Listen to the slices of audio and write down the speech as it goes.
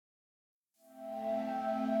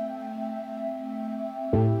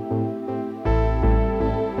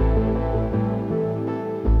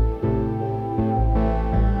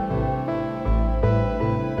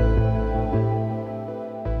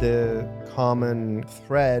common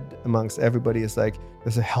thread amongst everybody is like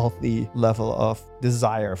there's a healthy level of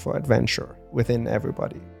desire for adventure within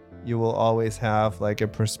everybody. You will always have like a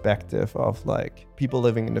perspective of like people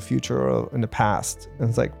living in the future or in the past. And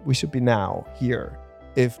it's like, we should be now here.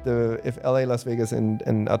 If LA, Las Vegas,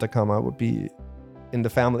 and Atacama would be in the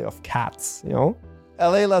family of cats, you know?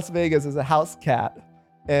 LA, Las Vegas is a house cat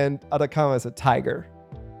and Atacama is a tiger.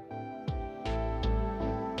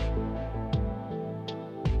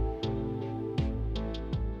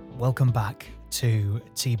 Welcome back to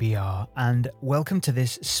TBR and welcome to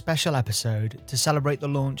this special episode to celebrate the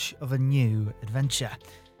launch of a new adventure.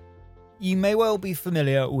 You may well be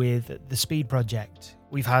familiar with the Speed Project.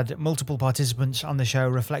 We've had multiple participants on the show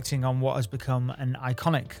reflecting on what has become an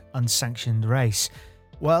iconic unsanctioned race.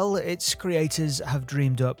 Well, its creators have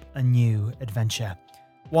dreamed up a new adventure,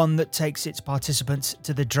 one that takes its participants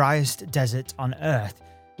to the driest desert on Earth,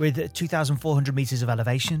 with 2,400 meters of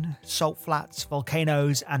elevation, salt flats,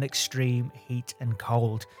 volcanoes, and extreme heat and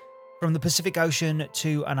cold. From the Pacific Ocean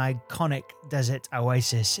to an iconic desert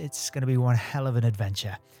oasis, it's going to be one hell of an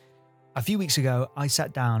adventure. A few weeks ago, I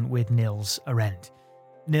sat down with Nils Arend.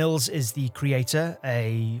 Nils is the creator,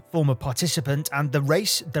 a former participant, and the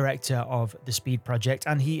race director of the Speed Project,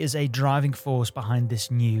 and he is a driving force behind this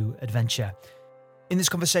new adventure. In this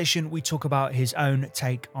conversation, we talk about his own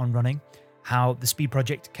take on running, how the Speed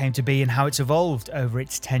Project came to be and how it's evolved over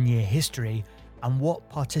its 10-year history, and what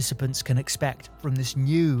participants can expect from this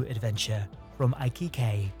new adventure from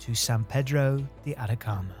Iquique to San Pedro de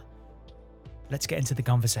Atacama. Let's get into the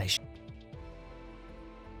conversation.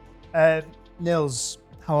 Nils,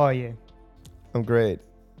 how are you? I'm great.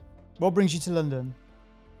 What brings you to London?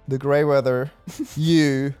 The grey weather,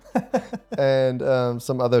 you, and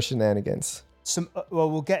some other shenanigans.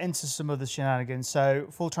 We'll get into some of the shenanigans. So,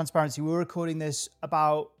 full transparency, we're recording this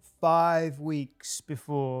about 5 weeks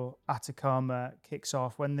before Atacama kicks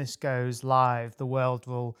off. When this goes live, the world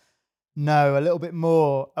will know a little bit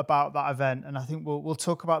more about that event, and I think we'll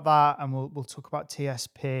talk about that, and we'll talk about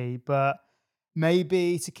TSP. But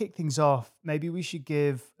maybe to kick things off, maybe we should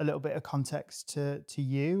give a little bit of context to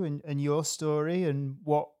you and your story and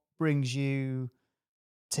what brings you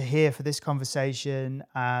to here for this conversation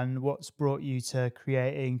and what's brought you to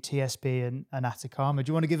creating TSP and Atacama. Do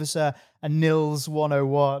you want to give us a Nils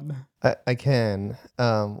 101? I can.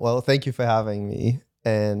 Well, thank you for having me.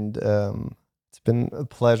 And it's been a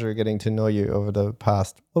pleasure getting to know you over the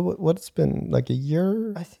past, what's been like a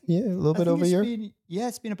year? A little bit over a year?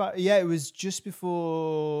 It's been about, it was just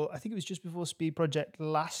before, I think it was just before Speed Project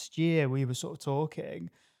last year we were sort of talking.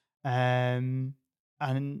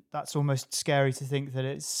 And that's almost scary to think that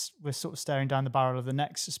we're sort of staring down the barrel of the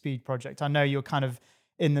next Speed Project. I know you're kind of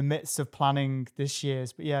in the midst of planning this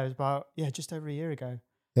year's, but it was about just over a year ago.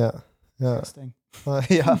 Yeah. Interesting.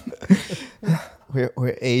 Yeah.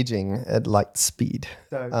 we're aging at light speed.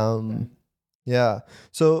 Yeah.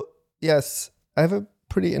 So yes, I have a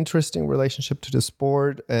pretty interesting relationship to the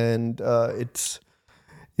sport, and it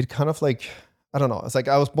kind of like, I don't know. It's like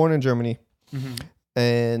I was born in Germany. Mm-hmm.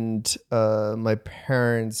 And my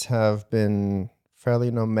parents have been fairly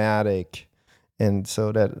nomadic, and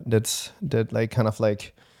so that like kind of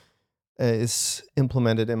like is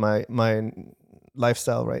implemented in my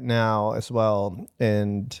lifestyle right now as well.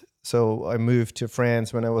 And so I moved to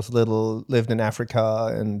France when I was little, lived in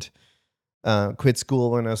Africa, and quit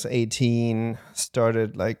school when I was 18.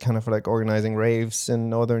 Started like kind of like organizing raves in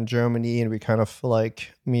northern Germany, and we kind of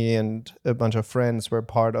like, me and a bunch of friends were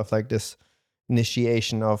part of like this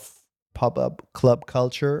initiation of pop-up club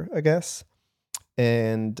culture, I guess.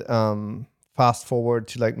 And fast forward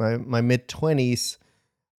to like my mid-20s,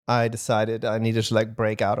 I decided I needed to like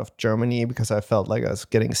break out of Germany because I felt like I was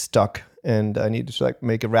getting stuck and I needed to like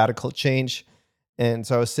make a radical change. And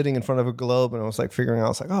so I was sitting in front of a globe and I was like figuring out, I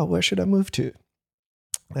was like, oh, where should I move to?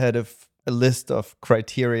 I had a list of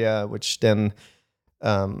criteria, which then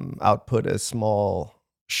output a small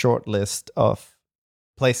short list of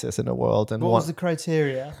places in the world. And what was the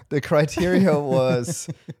criteria? The criteria was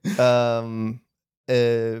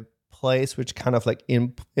a place which kind of like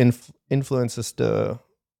influences the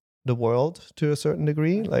world to a certain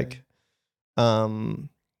degree, okay. Like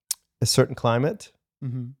a certain climate,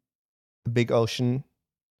 mm-hmm. A big ocean,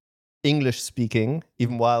 English speaking,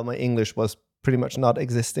 even while my English was pretty much not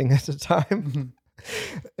existing at the time. Mm-hmm.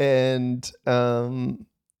 And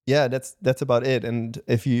that's about it. And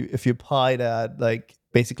if you apply that, like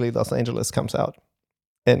basically Los Angeles comes out,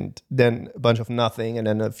 and then a bunch of nothing, and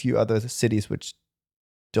then a few other cities which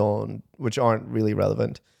aren't really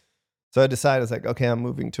relevant. So I decided, I was like, okay, I'm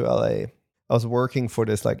moving to LA. I was working for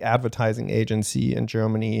this like advertising agency in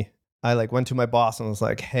Germany, I like went to my boss and was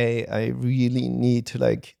like, hey, I really need to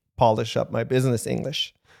like polish up my business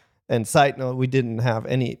English. And side note, we didn't have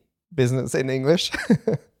any business in English,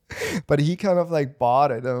 but he kind of like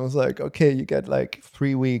bought it and was like, okay, you get like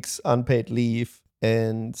 3 weeks unpaid leave.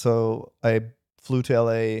 And so I flew to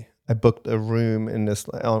LA. I booked a room in this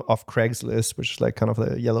off Craigslist, which is like kind of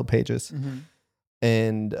the yellow pages,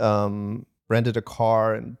 and rented a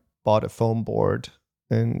car and bought a foam board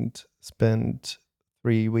and spent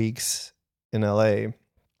 3 weeks in LA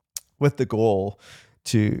with the goal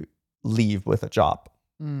to leave with a job.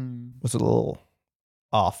 Was a little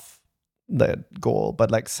off that goal,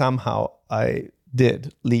 but like somehow I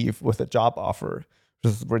did leave with a job offer,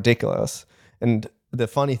 which is ridiculous. And the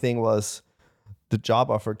funny thing was, the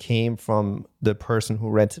job offer came from the person who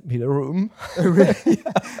rented me the room. Oh, really?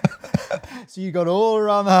 So you got all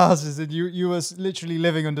around the houses and you were literally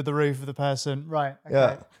living under the roof of the person. Right. Okay.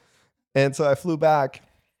 Yeah. And so I flew back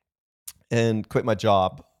and quit my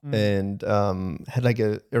job and had like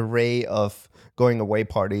a array of going away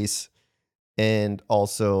parties. And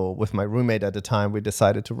also with my roommate at the time, we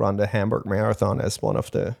decided to run the Hamburg Marathon as one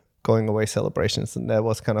of the going away celebrations. And that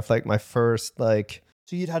was kind of like my first like...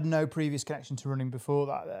 So you'd had no previous connection to running before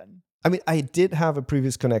that then? I mean, I did have a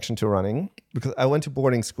previous connection to running because I went to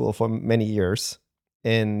boarding school for many years.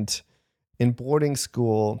 And in boarding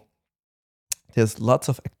school, there's lots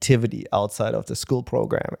of activity outside of the school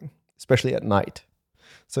programming, especially at night.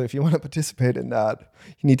 So if you want to participate in that,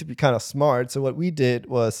 you need to be kind of smart. So what we did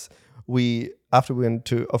was after we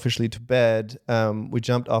went officially to bed, we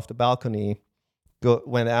jumped off the balcony,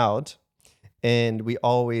 went out, and we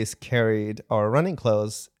always carried our running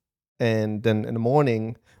clothes. And then in the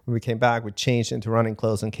morning, when we came back, we changed into running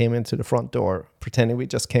clothes and came into the front door, pretending we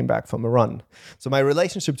just came back from a run. So my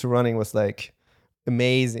relationship to running was like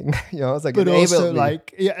amazing. You know, it's like, but also me.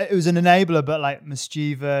 Like, yeah, it was an enabler, but like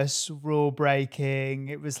mischievous, rule breaking.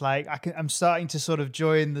 It was like, I'm starting to sort of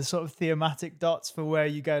join the sort of thematic dots for where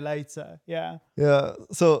you go later. Yeah. Yeah.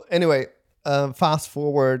 So anyway, fast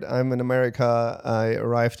forward, I'm in America. I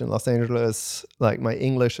arrived in Los Angeles. Like my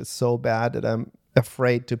English is so bad that I'm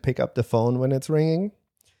afraid to pick up the phone when it's ringing.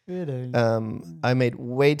 Really? I made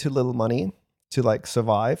way too little money to like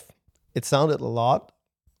survive. It sounded a lot,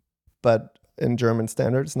 but in German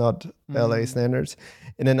standards, not LA standards.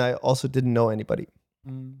 And then I also didn't know anybody.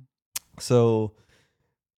 So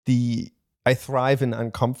I thrive in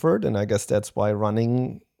uncomfort, and I guess that's why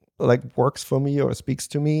running like works for me or speaks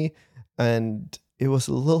to me. And it was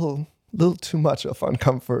a little too much of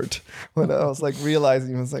uncomfort when I was like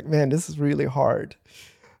realizing, I was like, man, this is really hard.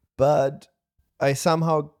 But I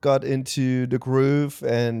somehow got into the groove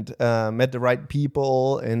and met the right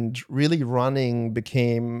people, and really running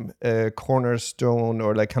became a cornerstone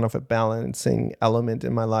or like kind of a balancing element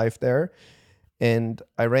in my life there. And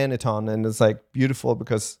I ran a ton, and it's like beautiful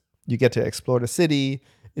because you get to explore the city.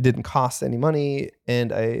 It didn't cost any money,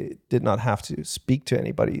 and I did not have to speak to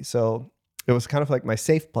anybody. So it was kind of like my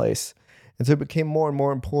safe place. And so it became more and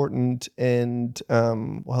more important. And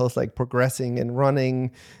while I was like progressing and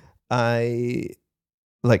running, and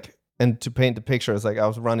to paint the picture, it's like I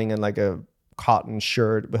was running in like a cotton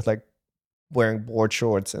shirt with like wearing board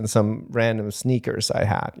shorts and some random sneakers I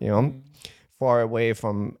had, you know, far away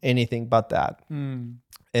from anything but that. And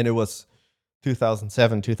it was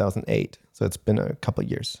 2007, 2008. So it's been a couple of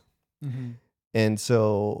years. And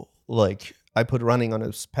so like I put running on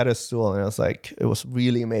a pedestal, and I was like, it was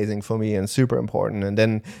really amazing for me and super important. And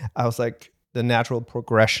then I was like, the natural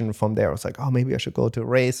progression from there was like, oh, maybe I should go to a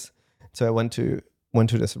race. So I went to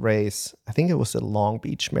this race. I think it was the Long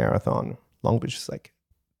Beach Marathon. Long Beach is like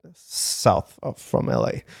south from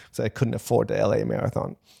LA. So I couldn't afford the LA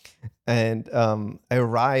Marathon. And I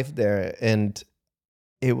arrived there, and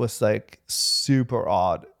it was like super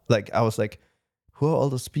odd. Like I was like, who are all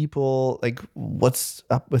those people? Like, what's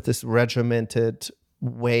up with this regimented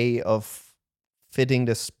way of fitting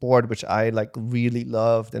the sport, which I like really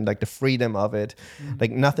loved, and like the freedom of it.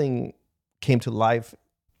 Like nothing came to life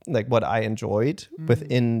like what I enjoyed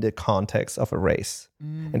within the context of a race.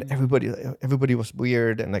 And everybody was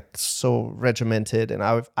weird and like so regimented, and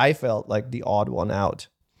I felt like the odd one out.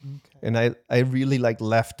 And I really like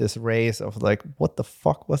left this race of like, what the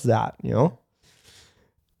fuck was that, you know?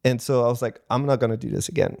 And so I was like, I'm not gonna do this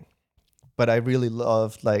again. But I really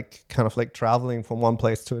loved like kind of like traveling from one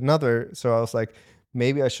place to another. So I was like,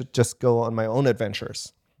 maybe I should just go on my own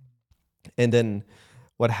adventures. And then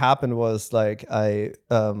what happened was like one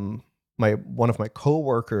of my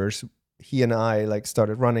coworkers, he and I like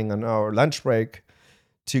started running on our lunch break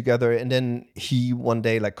together. And then he one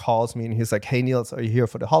day like calls me and he's like, hey Nils, are you here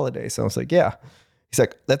for the holidays? And I was like, yeah. He's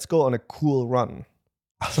like, let's go on a cool run.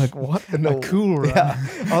 I was like, what in the cool run. Yeah.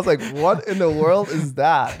 I was like, what in the world is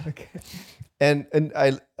that? Okay. And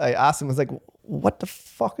I asked him, I was like, what the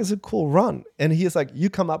fuck is a cool run? And he's like,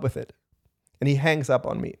 you come up with it. And he hangs up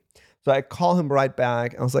on me. So I call him right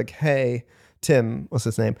back. I was like, hey, Tim, what's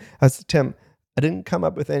his name? I said, Tim, I didn't come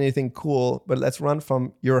up with anything cool, but let's run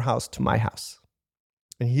from your house to my house.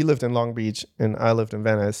 And he lived in Long Beach and I lived in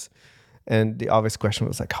Venice. And the obvious question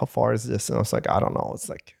was like, how far is this? And I was like, I don't know. It's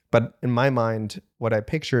like, but in my mind, what I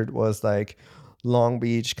pictured was like Long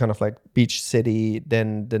Beach, kind of like beach city.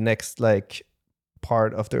 Then the next like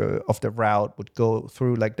part of the route would go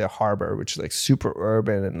through like the harbor, which is like super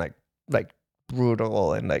urban and like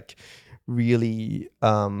brutal and like really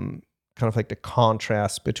kind of like the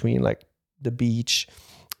contrast between like the beach.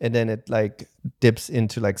 And then it like dips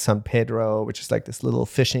into like San Pedro, which is like this little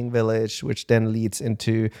fishing village, which then leads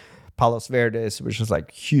into Palos Verdes, which is like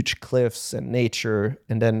huge cliffs and nature.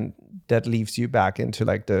 And then that leaves you back into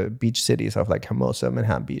like the beach cities of like Hermosa,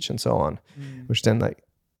 Manhattan Beach, and so on, which then like,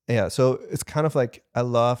 yeah. So it's kind of like, I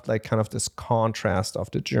loved like kind of this contrast of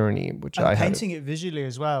the journey, which and I had. Painting it visually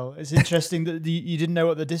as well. It's interesting that you didn't know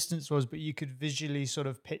what the distance was, but you could visually sort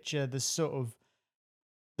of picture the sort of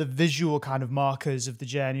the visual kind of markers of the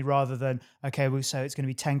journey rather than, okay, well, so it's going to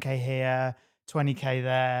be 10K here, 20K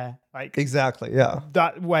there. Like Exactly. Yeah.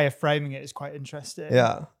 that way of framing it is quite interesting.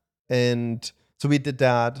 Yeah. And so we did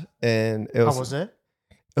that and How was it?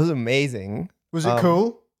 It was amazing. Was it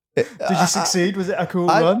cool? Did you succeed? Was it a cool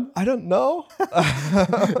run? I don't know. We'll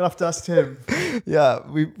have to ask Tim. Yeah,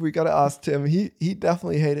 we got to ask Tim. He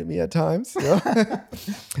definitely hated me at times. You know?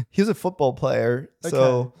 He was a football player. Okay.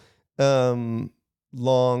 So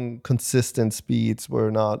long, consistent speeds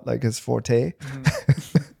were not like his forte.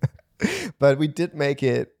 But we did make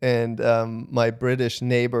it, and my British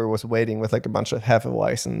neighbor was waiting with like a bunch of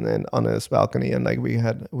Hefeweizen and on his balcony, and like we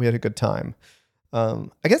had a good time. I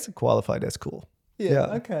guess it qualified as cool.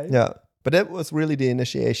 Yeah. Okay. Yeah, but that was really the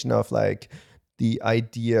initiation of like the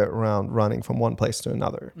idea around running from one place to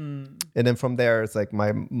another, and then from there it's like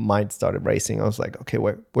my mind started racing. I was like, okay,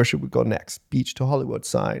 where should we go next? Beach to Hollywood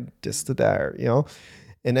side, this to there, you know.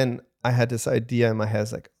 And then I had this idea in my head,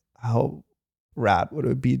 it's like, how rad would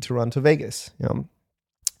it be to run to Vegas, you know?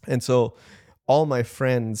 And so all my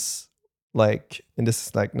friends, like, and this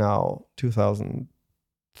is like now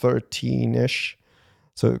 2013-ish,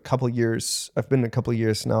 so a couple years, I've been a couple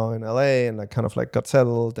years now in LA, and I kind of like got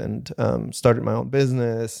settled and started my own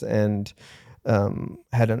business and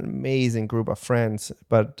had an amazing group of friends,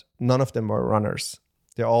 but none of them were runners.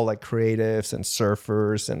 They're all like creatives and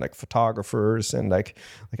surfers and like photographers, and like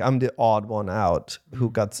I'm the odd one out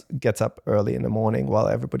who gets up early in the morning while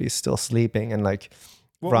everybody's still sleeping and like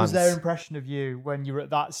What runs. was their impression of you when you were at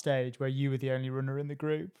that stage where you were the only runner in the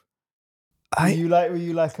group? Were you like was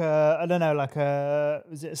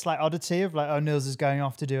it a slight oddity of like, oh, Nils is going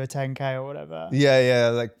off to do a 10K or whatever?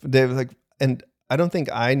 Yeah, like they were like, and I don't think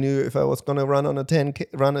I knew if I was gonna run a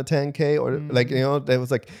 10K or like, you know, they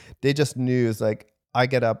was like, they just knew it's like, I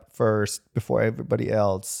get up first before everybody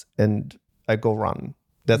else and I go run.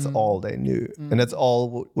 That's all they knew. And that's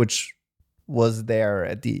all which was there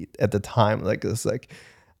at the time. Like, it's like,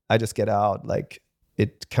 I just get out, like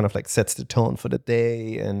it kind of like sets the tone for the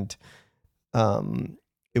day. And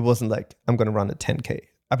it wasn't like, I'm going to run a 10K.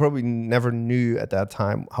 I probably never knew at that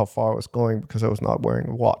time how far I was going because I was not wearing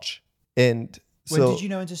a watch. And when did you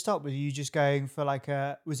know when to stop? Were you just going for like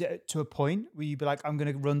was it to a point where you'd be like, I'm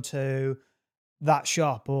going to run to that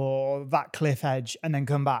shop or that cliff edge and then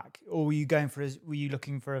come back? Or were you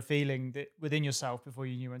looking for a feeling that within yourself before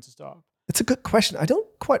you knew when to stop? It's a good question. I don't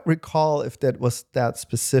quite recall if that was that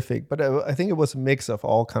specific, but I think it was a mix of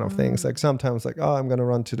all kind of things. Like sometimes like, oh, I'm going to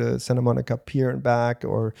run to the Santa Monica Pier and back,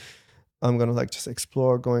 or I'm going to like just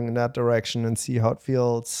explore going in that direction and see how it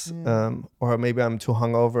feels. Or maybe I'm too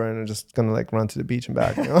hungover and I'm just going to like run to the beach and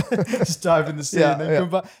back. You know? Just dive in the sea and then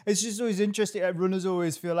come back. It's just always interesting. Runners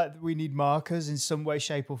always feel like we need markers in some way,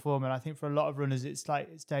 shape or form. And I think for a lot of runners, it's like,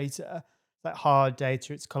 it's data, like hard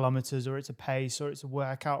data, it's kilometers or it's a pace or it's a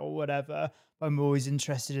workout or whatever. But I'm always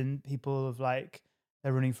interested in people of like,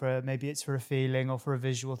 they're running for maybe it's for a feeling or for a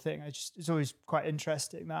visual thing. It's always quite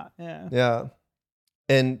interesting that. Yeah.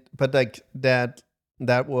 But like that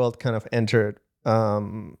world kind of entered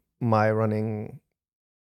my running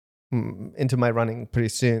into my running pretty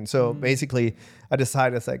soon. So basically I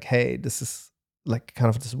decided it's like, hey, this is like kind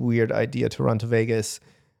of this weird idea to run to Vegas,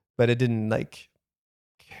 but it didn't like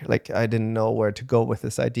I didn't know where to go with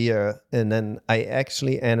this idea. And then I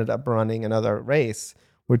actually ended up running another race,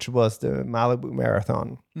 which was the Malibu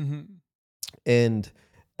Marathon. And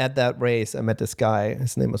at that race, I met this guy.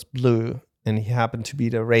 His name was Blue, and he happened to be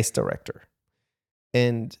the race director.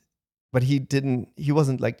 But he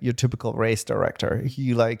wasn't like your typical race director.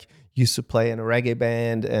 He like used to play in a reggae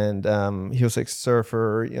band, and he was like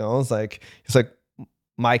surfer, you know, it's like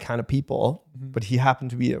my kind of people, but he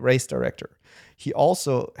happened to be a race director. He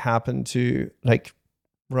also happened to like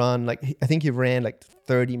run, like, I think he ran like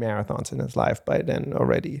 30 marathons in his life by then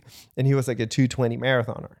already. And he was like a 220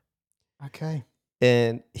 marathoner. Okay.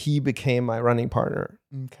 And he became my running partner.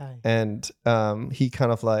 Okay. And he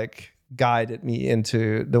kind of like guided me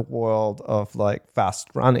into the world of like fast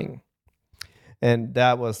running. And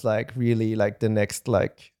that was like really like the next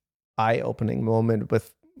like eye-opening moment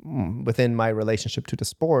within my relationship to the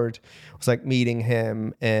sport. It was like meeting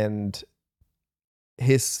him, and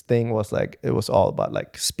his thing was like, it was all about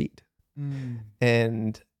like speed.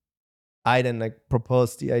 And I then like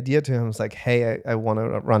proposed the idea to him. I was like, hey, I want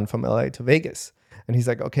to run from LA to Vegas. And he's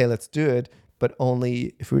like, okay, let's do it, but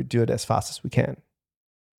only if we do it as fast as we can.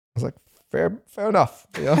 I was like, fair enough.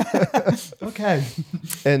 You know? Okay.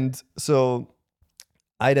 And so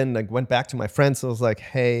I then like went back to my friends. I was like,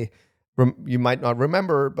 hey, you might not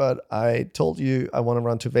remember, but I told you I want to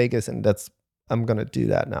run to Vegas, and I'm going to do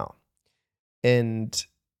that now. And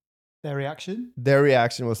their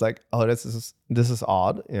reaction was like, oh, this is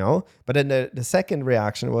odd, you know? But then the second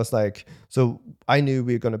reaction was like, so I knew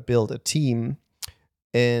we were going to build a team,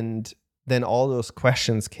 and then all those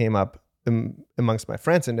questions came up amongst my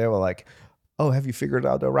friends, and they were like, oh, have you figured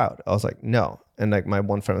out the route? I was like, no. And like my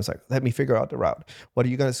one friend was like, let me figure out the route. What are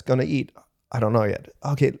you guys gonna eat? I don't know yet.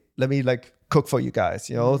 Okay, let me like cook for you guys.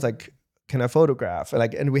 You know, it's like, can I photograph?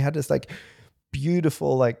 And we had this like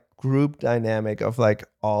beautiful like group dynamic of like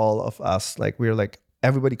all of us. Like we're like,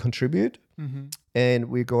 everybody contribute, and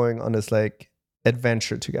we're going on this like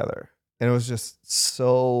adventure together. And it was just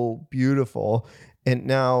so beautiful. And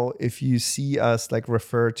now if you see us like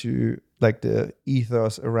refer to like the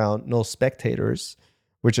ethos around no spectators,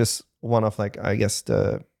 which is one of like, I guess,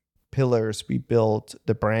 the pillars we built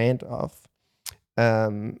the brand of,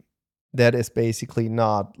 that is basically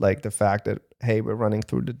not like the fact that, hey, we're running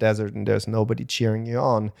through the desert and there's nobody cheering you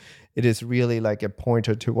on. It is really like a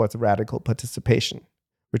pointer towards radical participation,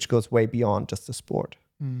 which goes way beyond just the sport.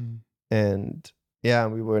 And yeah,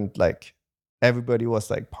 we weren't like, everybody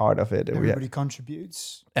was like part of it. Everybody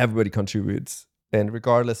contributes. Everybody contributes. And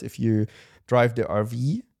regardless if you drive the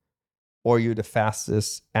RV or you're the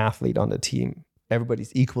fastest athlete on the team,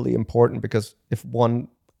 everybody's equally important, because if one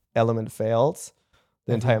element fails,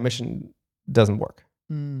 the entire mission doesn't work.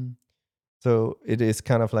 So it is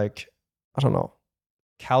kind of like, I don't know,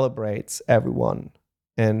 calibrates everyone.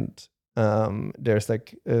 And there's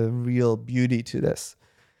like a real beauty to this.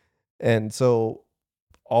 And so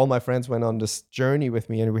all my friends went on this journey with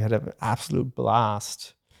me, and we had an absolute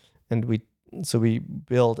blast. And we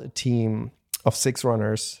built a team of 6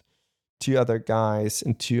 runners, 2 other guys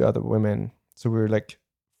and 2 other women. So we were like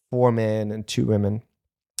 4 men and 2 women.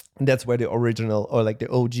 And that's where the original, or like the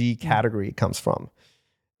OG category comes from.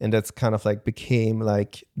 And that's kind of like became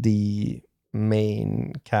like the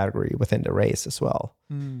main category within the race as well.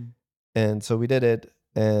 And so we did it,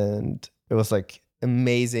 and it was like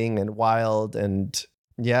amazing and wild. And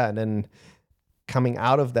yeah, and then coming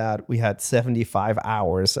out of that, we had 75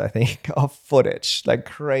 hours, I think, of footage, like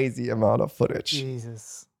crazy amount of footage.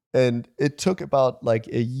 Jesus. And it took about like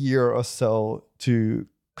a year or so to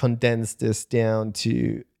condense this down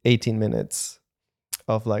to 18 minutes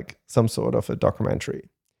of like some sort of a documentary.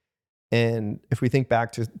 And if we think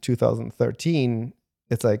back to 2013,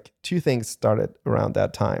 it's like 2 things started around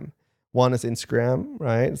that time. One is Instagram,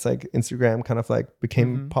 right? It's like Instagram kind of like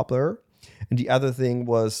became popular. And the other thing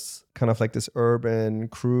was kind of like this urban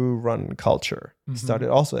crew run culture started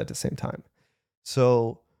also at the same time.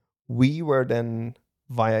 So we were then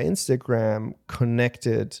via Instagram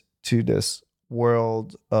connected to this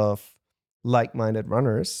world of like-minded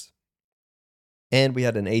runners. And we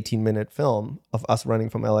had an 18-minute film of us running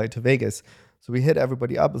from LA to Vegas. So we hit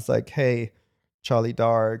everybody up. It's like, hey, Charlie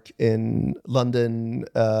Dark in London,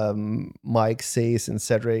 Mike Says and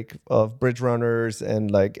Cedric of Bridge Runners,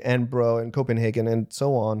 and like Enbro in Copenhagen and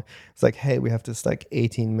so on. It's like, hey, we have this like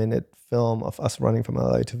 18-minute film of us running from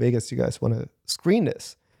LA to Vegas. You guys want to screen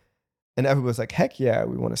this? And everybody was like, heck yeah,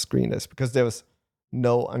 we want to screen this, because there was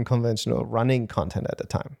no unconventional running content at the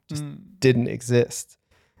time. Just didn't exist.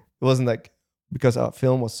 It wasn't like, because our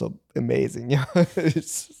film was so amazing. Yeah,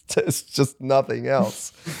 it's just nothing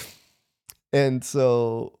else. And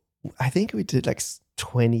so I think we did like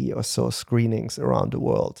 20 or so screenings around the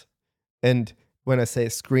world. And when I say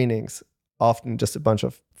screenings, often just a bunch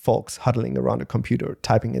of folks huddling around a computer,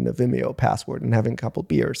 typing in a Vimeo password and having a couple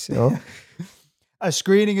beers, you know? A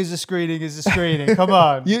screening is a screening is a screening. Come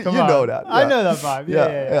on. You come know on. that. Yeah. I know that vibe.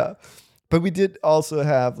 Yeah. But we did also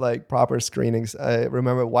have like proper screenings. I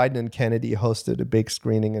remember Wyden and Kennedy hosted a big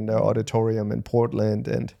screening in their auditorium in Portland,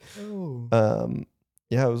 and it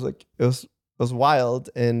was like it was wild,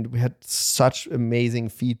 and we had such amazing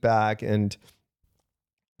feedback. And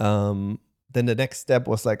then the next step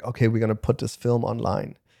was like, okay, we're gonna put this film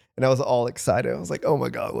online, and I was all excited. I was like, oh my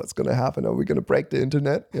god, what's gonna happen? Are we gonna break the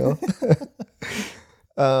internet? You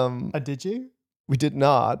know. Did you? We did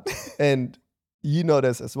not, and you know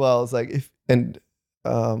this as well. It's like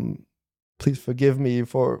please forgive me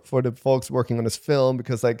for the folks working on this film,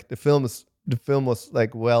 because like the film was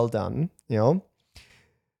like well done, you know,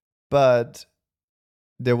 but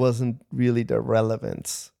there wasn't really the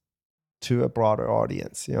relevance to a broader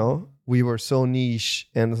audience, you know. We were so niche,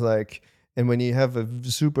 and it's like, and when you have a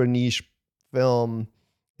super niche film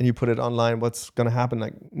and you put it online, what's gonna happen?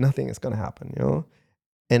 Like nothing is gonna happen, you know.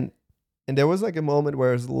 And there was like a moment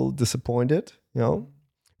where I was a little disappointed, you know,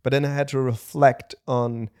 but then I had to reflect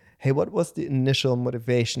on, hey, what was the initial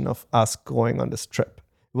motivation of us going on this trip?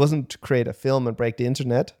 It wasn't to create a film and break the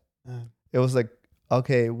internet. It was like,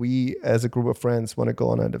 okay, we as a group of friends want to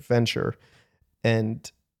go on an adventure, and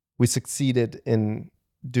we succeeded in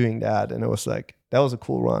doing that. And it was like, that was a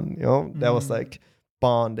cool run, you know, that was like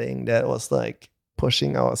bonding. That was like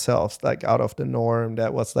pushing ourselves like out of the norm.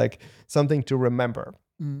 That was like something to remember.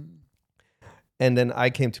 And then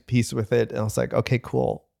I came to peace with it, and I was like, okay,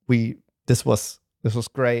 cool. This was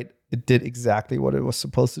great. It did exactly what it was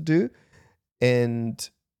supposed to do, and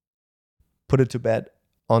put it to bed,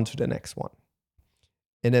 on to the next one.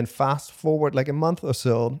 And then fast forward like a month or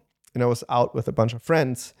so, and I was out with a bunch of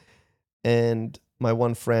friends, and my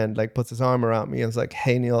one friend like puts his arm around me and is like,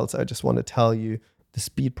 hey Nils, I just want to tell you, the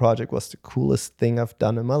Speed project was the coolest thing I've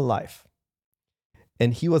done in my life.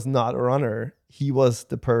 And he was not a runner. He was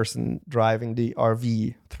the person driving the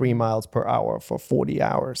RV 3 miles per hour for 40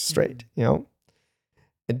 hours straight, you know?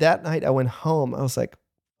 And that night I went home. I was like,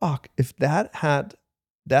 fuck, if that had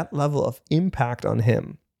that level of impact on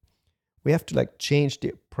him, we have to like change the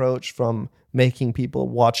approach from making people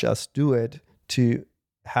watch us do it to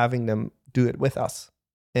having them do it with us.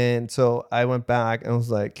 And so I went back and was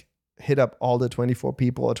like, hit up all the 24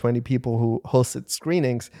 people or 20 people who hosted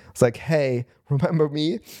screenings. It's like, hey, remember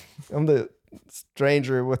me? I'm the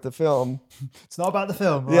stranger with the film. It's not about the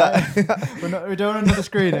film, right? Yeah. We don't want another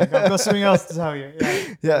screening. I've got something else to tell you.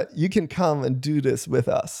 Yeah, you can come and do this with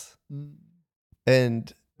us.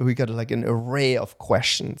 And we got like an array of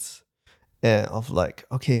questions of like,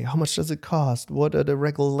 okay, how much does it cost? What are the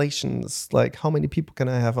regulations? Like, how many people can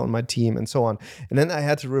I have on my team, and so on. And then I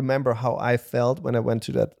had to remember how I felt when I went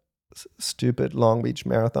to that stupid Long Beach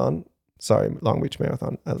Marathon. Sorry, Long Beach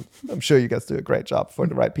Marathon. I'm sure you guys do a great job for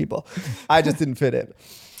the right people. I just didn't fit in.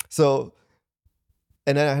 So,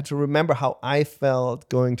 and then I had to remember how I felt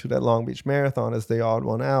going to that Long Beach Marathon as the odd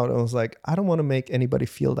one out. I was like, I don't want to make anybody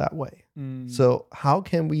feel that way. So how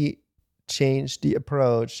can we change the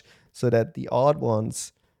approach so that the odd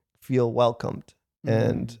ones feel welcomed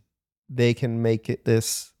and they can make it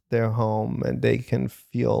this their home, and they can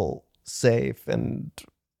feel safe and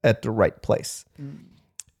at the right place.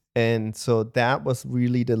 And so that was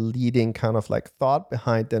really the leading kind of like thought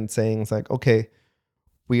behind them saying, it's like, okay,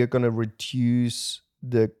 we are going to reduce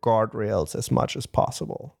the guardrails as much as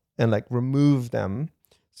possible and like remove them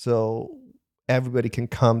so everybody can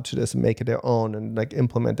come to this and make it their own and like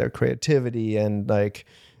implement their creativity, and like,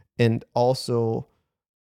 and also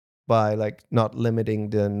by like not limiting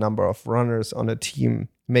the number of runners on a team,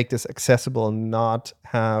 make this accessible and not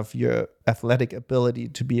have your athletic ability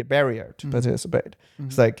to be a barrier to participate.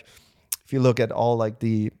 It's like, if you look at all like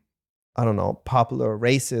the, I don't know, popular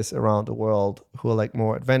races around the world who are like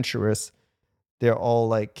more adventurous, they're all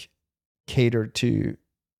like catered to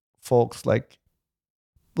folks like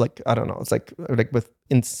I don't know, it's like with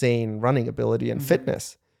insane running ability and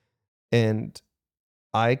fitness. And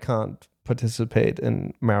I can't participate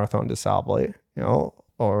in Marathon des Sables, you know,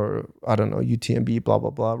 or I don't know, UTMB blah blah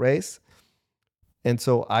blah race. And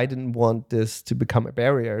so I didn't want this to become a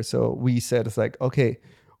barrier. So we said, it's like, okay,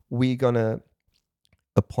 we're gonna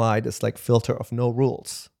apply this like filter of no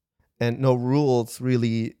rules. And no rules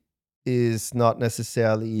really is not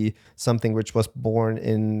necessarily something which was born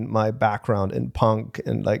in my background in punk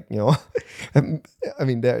and like, you know, I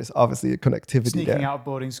mean, there's obviously a connectivity Sneaking there. out of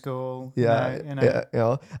boarding school. Yeah, you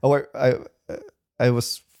know. I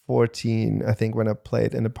was 14, I think, when I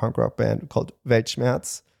played in a punk rock band called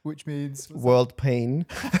Weltschmerz, which means World Pain.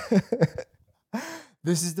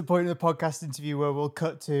 This is the point of the podcast interview where we'll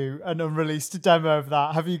cut to an unreleased demo of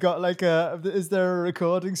that. Have you got like is there a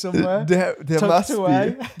recording somewhere? There must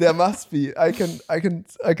away? be. There must be. I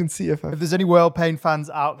can see if If there's any World Pain fans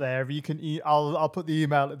out there, if you can, I'll put the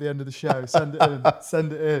email at the end of the show. Send it in.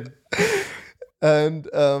 Send it in.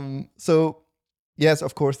 And so yes,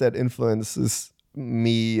 of course, that influences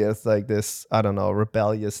me as like this, I don't know,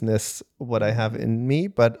 rebelliousness, what I have in me.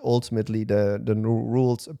 But ultimately, the no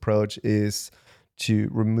rules approach is to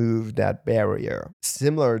remove that barrier.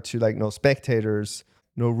 Similar to like no spectators,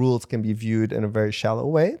 no rules can be viewed in a very shallow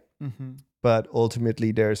way. Mm-hmm. But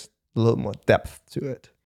ultimately, there's a little more depth to it.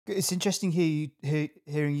 It's interesting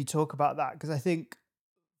hearing you talk about that, because I think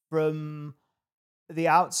from the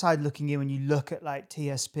outside looking in, when you look at like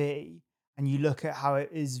TSP and you look at how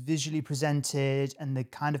it is visually presented and the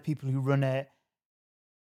kind of people who run it,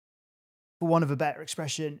 for want of a better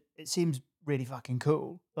expression, it seems really fucking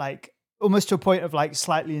cool. Like almost to a point of like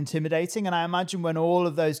slightly intimidating. And I imagine when all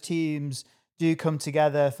of those teams do come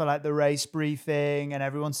together for like the race briefing and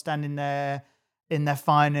everyone's standing there in their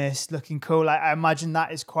finest, looking cool, like I imagine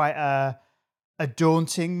that is quite a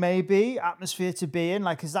daunting maybe atmosphere to be in.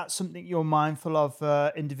 Like, is that something you're mindful of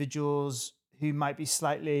for individuals who might be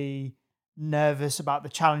slightly nervous about the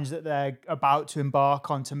challenge that they're about to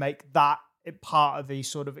embark on, to make that part of the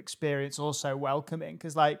sort of experience also welcoming?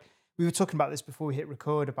 Because like we were talking about this before we hit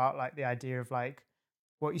record, about like the idea of like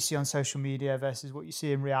what you see on social media versus what you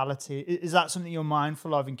see in reality. Is that something you're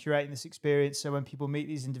mindful of in curating this experience? So when people meet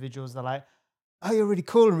these individuals, they're like, oh, you're really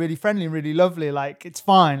cool and really friendly and really lovely. Like, it's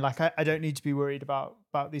fine. Like, I don't need to be worried about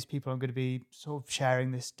these people I'm going to be sort of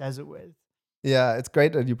sharing this desert with. Yeah, it's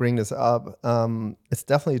great that you bring this up. It's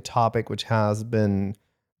definitely a topic which has been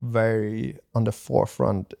very on the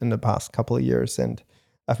forefront in the past couple of years. And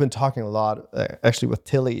I've been talking a lot, actually, with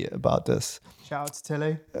Tilly about this. Shout out to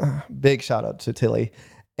Tilly. Big shout out to Tilly.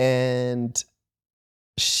 And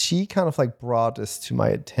she kind of like brought this to my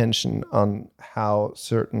attention on how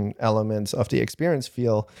certain elements of the experience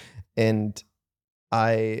feel. And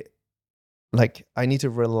I need to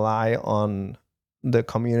rely on the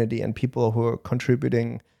community and people who are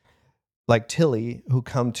contributing, like Tilly, who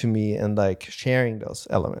come to me and like sharing those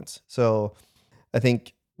elements. So I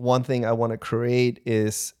think one thing I want to create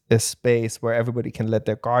is a space where everybody can let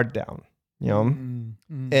their guard down, you know,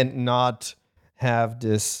 and not have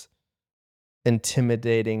this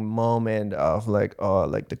intimidating moment of like, oh,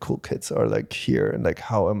 like the cool kids are like here and like,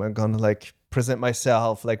 how am I gonna like present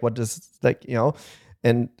myself? Like, what does, like, you know?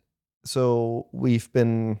 And so we've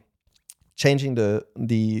been changing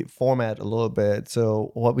the format a little bit. So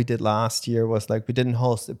what we did last year was like, we didn't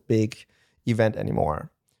host a big event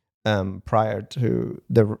anymore prior to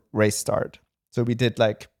the race start. So we did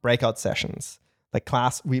like breakout sessions, like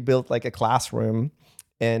we built like a classroom,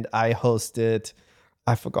 and I hosted,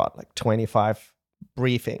 I forgot, like 25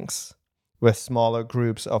 briefings with smaller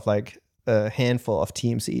groups of like a handful of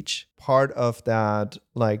teams each. Part of that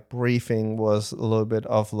like briefing was a little bit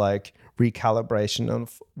of like recalibration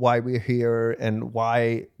of why we're here and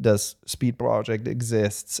why does Speed Project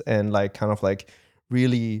exists, and like kind of like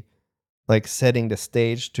really like setting the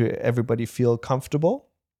stage to everybody feel comfortable.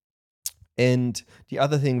 And the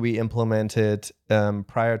other thing we implemented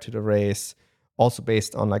prior to the race, also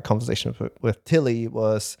based on like conversations with Tilly,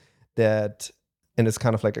 was that, and it's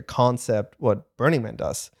kind of like a concept, what Burning Man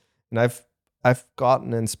does. And I've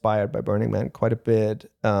gotten inspired by Burning Man quite a bit.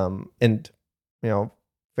 And, you know,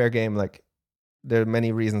 fair game, like there are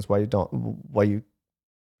many reasons why you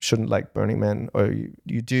shouldn't like Burning Man, or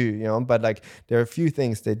you do, you know, but like there are a few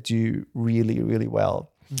things that do really, really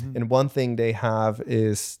well. Mm-hmm. And one thing they have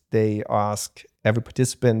is they ask every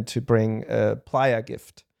participant to bring a playa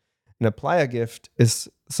gift. And a playa gift is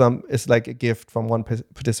like a gift from one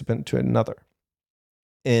participant to another.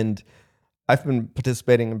 And I've been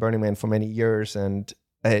participating in Burning Man for many years, and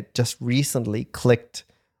it just recently clicked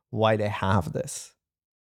why they have this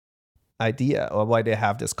idea or why they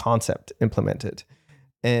have this concept implemented.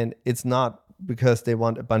 And it's not because they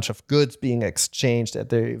want a bunch of goods being exchanged at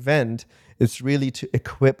their event. It's really to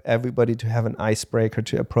equip everybody to have an icebreaker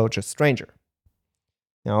to approach a stranger.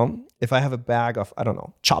 You know, if I have a bag of, I don't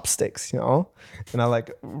know, chopsticks, you know, and I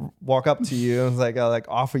like walk up to you and like, I like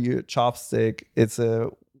offer you a chopstick, it's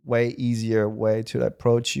a way easier way to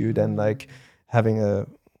approach you than like having a,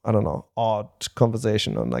 I don't know, odd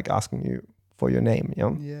conversation on like asking you for your name, you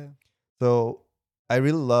know? Yeah. So I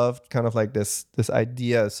really loved kind of like this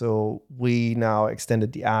idea. So we now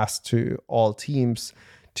extended the ask to all teams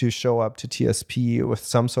to show up to TSP with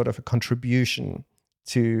some sort of a contribution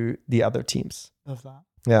to the other teams. Love that.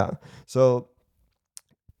 Yeah. So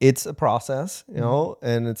it's a process, you know,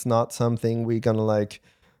 and it's not something we're gonna like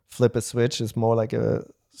flip a switch. It's more like a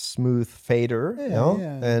smooth fader, you know,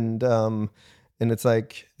 and it's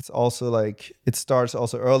like, it's also like, it starts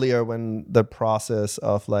also earlier when the process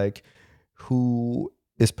of like who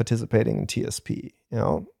is participating in TSP, you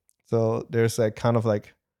know. So there's like kind of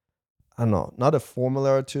like, I don't know, not a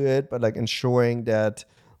formula to it, but like ensuring that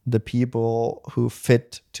the people who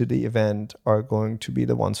fit to the event are going to be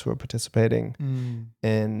the ones who are participating.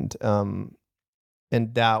 And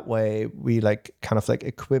that way we like kind of like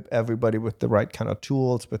equip everybody with the right kind of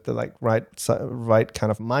tools, with the like right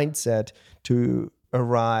kind of mindset to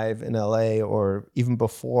arrive in LA, or even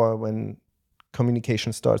before, when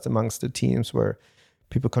communication starts amongst the teams, where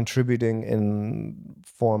people contributing in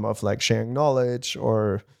form of like sharing knowledge,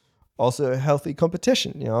 or also a healthy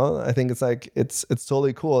competition, you know. I think it's like, it's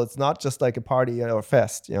totally cool. It's not just like a party or a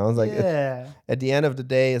fest, you know. It's like at the end of the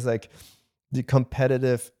day, it's like the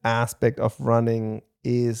competitive aspect of running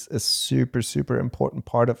is a super, super important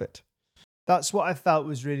part of it. That's what I felt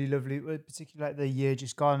was really lovely, particularly like the year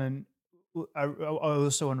just gone. And I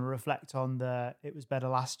also want to reflect on the "It was better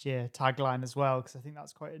last year" tagline as well, because I think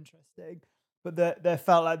that's quite interesting. But there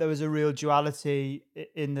felt like there was a real duality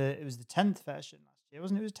in it was the 10th version last year,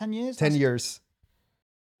 wasn't it? It was 10 years? 10 years.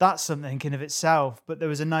 That's something in of itself. But there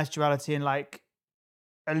was a nice duality in like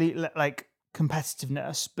elite, like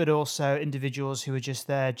competitiveness, but also individuals who were just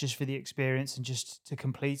there just for the experience and just to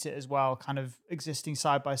complete it as well, kind of existing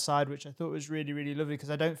side by side, which I thought was really, really lovely, because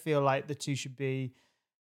I don't feel like the two should be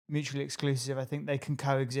mutually exclusive. I think they can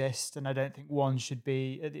coexist, and I don't think one should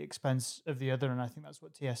be at the expense of the other. And I think that's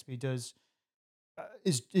what TSB does,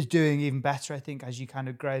 is doing even better, I think, as you kind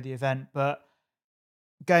of grow the event. But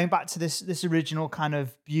going back to this original kind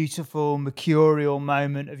of beautiful mercurial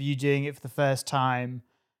moment of you doing it for the first time,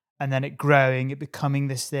 and then it growing, it becoming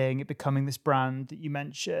this thing, it becoming this brand that you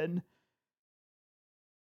mentioned,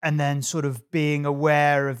 and then sort of being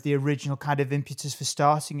aware of the original kind of impetus for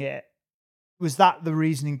starting it. Was that the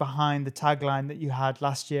reasoning behind the tagline that you had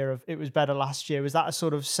last year of "It was better last year"? Was that a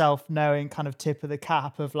sort of self-knowing kind of tip of the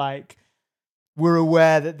cap of like, we're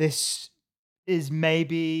aware that this is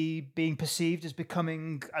maybe being perceived as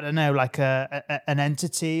becoming, I don't know, like an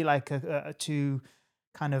entity, like a too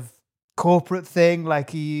kind of corporate thing?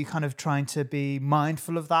 Like, are you kind of trying to be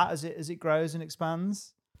mindful of that as it grows and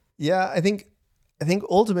expands? Yeah, I think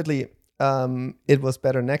ultimately it was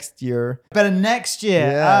better next year. Better next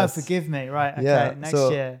year. Yes. Oh, forgive me. Right. Okay. Yeah, Next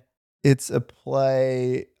so year. it's a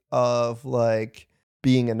play of like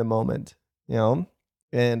being in the moment, you know?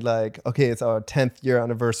 And like, okay, it's our 10th year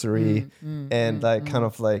anniversary, and kind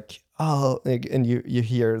of like, oh, like, and you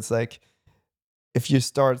hear it's like, if you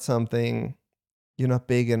start something, you're not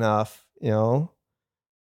big enough, you know?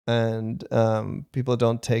 And people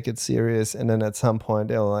don't take it serious, and then at some point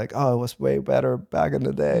they're like, oh, it was way better back in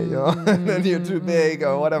the day, you know. And then you're too big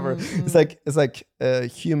or whatever. It's like a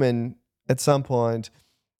human at some point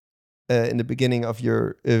in the beginning of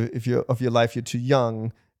your life, you're too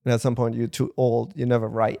young, and at some point you're too old, you're never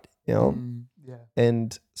right, you know.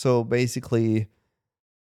 And so basically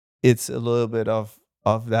it's a little bit of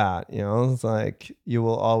that, you know. It's like you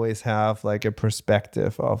will always have like a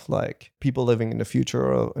perspective of like people living in the future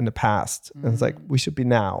or in the past, and it's like, we should be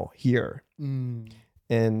now here.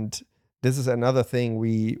 And this is another thing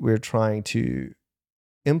we're trying to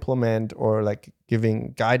implement, or like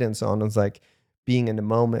giving guidance on, is like being in the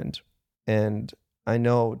moment. And I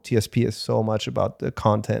know TSP is so much about the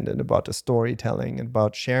content and about the storytelling and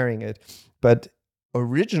about sharing it, but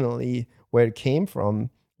originally where it came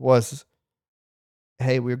from was,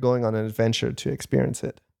 hey, we're going on an adventure to experience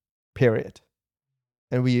it, period.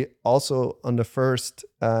 And we also, on the first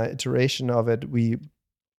iteration of it, we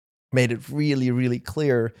made it really, really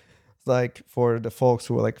clear, like for the folks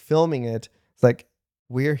who were like filming it, it's like,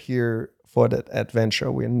 we're here for that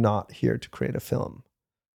adventure. We're not here to create a film.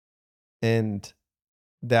 And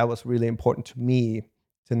that was really important to me,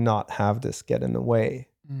 to not have this get in the way.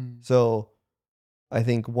 So I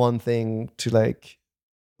think one thing to like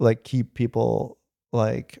keep people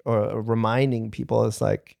like, or reminding people, is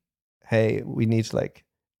like, hey, we need to like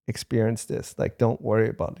experience this. Like, don't worry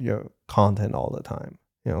about your content all the time,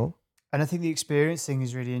 you know? And I think the experience thing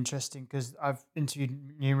is really interesting, because I've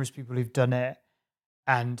interviewed numerous people who've done it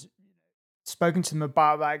and spoken to them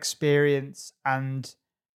about that experience, and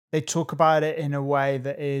they talk about it in a way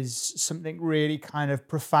that is something really kind of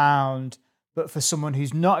profound. But for someone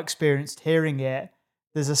who's not experienced hearing it,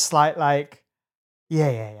 there's a slight like,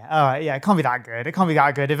 yeah. All right, yeah, it can't be that good. It can't be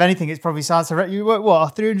that good. If anything, it probably sounds horrendous. You work,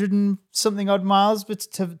 what, 300 and something odd miles but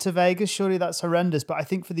to Vegas? Surely that's horrendous. But I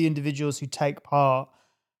think for the individuals who take part,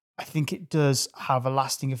 I think it does have a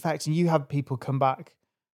lasting effect. And you have people come back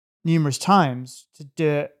numerous times to do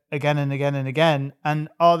it again and again and again. And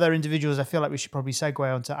are there individuals, I feel like we should probably segue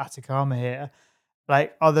onto Atacama here.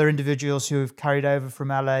 Like, are there individuals who have carried over from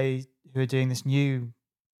LA who are doing this new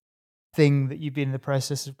thing that you've been in the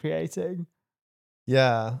process of creating?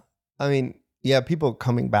 Yeah. I mean, yeah, people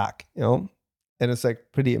coming back, and it's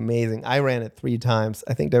like pretty amazing. I ran it 3 times.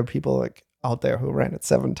 I think there are people like out there who ran it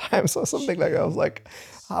 7 times or something like that. I was like,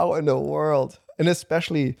 how in the world? And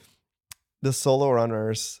especially the solo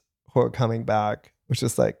runners who are coming back, which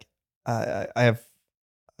is like, I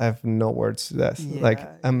have no words to this. Like,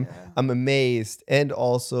 I'm amazed. And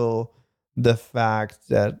also the fact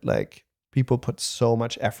that like people put so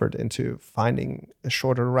much effort into finding a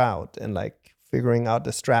shorter route and like figuring out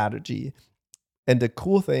the strategy. And the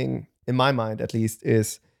cool thing, in my mind at least,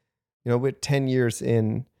 is, we're 10 years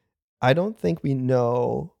in. I don't think we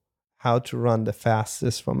know how to run the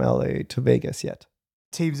fastest from LA to Vegas yet.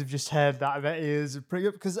 Teams have just heard that. I bet it is pretty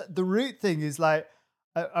good, because the route thing is like,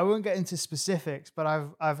 I won't get into specifics, but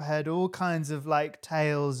I've heard all kinds of like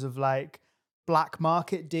tales of like black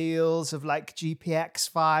market deals of like GPX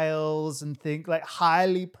files and think like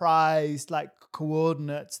highly prized like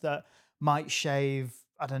coordinates that might shave,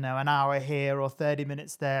 I don't know, an hour here or 30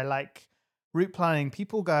 minutes there. Like route planning,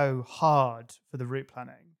 people go hard for the route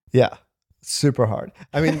planning. Yeah, super hard.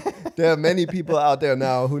 I mean, there are many people out there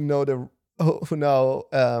now who know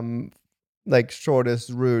like shortest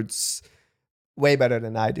routes way better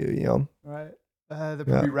than I do, Right. They're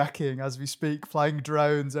probably wrecking as we speak, flying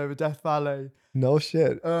drones over Death Valley. No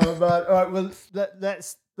shit. Oh man! All right, well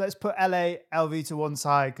let's put LA LV to one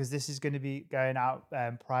side, because this is going to be going out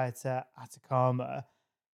prior to Atacama.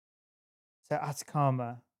 So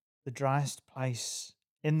Atacama, the driest place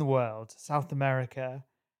in the world, South America.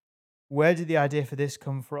 Where did the idea for this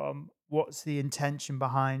come from? What's the intention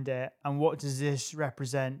behind it, and what does this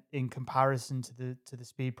represent in comparison to the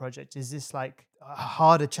speed project? Is this like a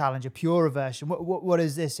harder challenge, a purer version? What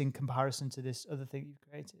is this in comparison to this other thing you've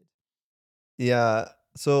created? Yeah,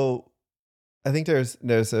 so I think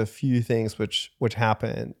there's a few things which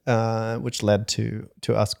happened, which led to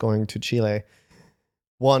us going to Chile.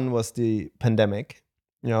 One was the pandemic,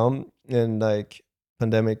 and like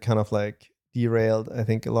pandemic kind of like derailed, I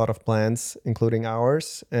think, a lot of plans, including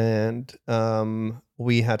ours. And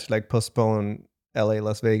we had to like postpone LA,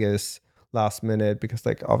 Las Vegas last minute, because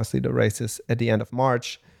like obviously the race is at the end of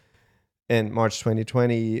March. And March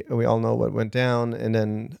 2020, we all know what went down.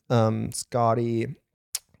 And then Scotty,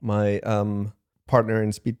 my partner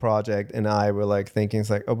in Speed Project, and I were like thinking, it's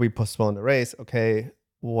like, oh, we postponed the race. Okay,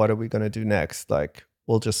 what are we going to do next? Like,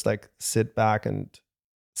 we'll just like sit back and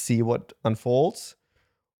see what unfolds.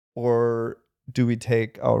 Or do we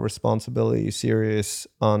take our responsibility serious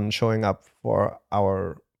on showing up for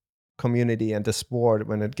our community and the sport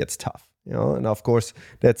when it gets tough? And of course,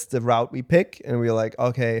 that's the route we pick. And we're like,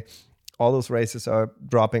 okay, all those races are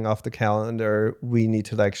dropping off the calendar. We need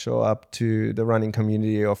to like show up to the running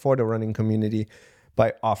community or for the running community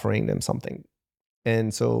by offering them something.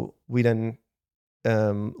 And so we then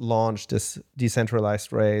launched this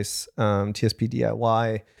decentralized race, TSP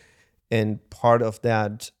DIY. And part of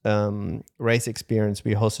that race experience,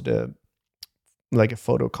 we hosted a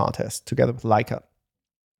photo contest together with Leica.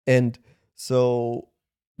 And so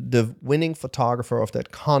the winning photographer of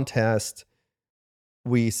that contest,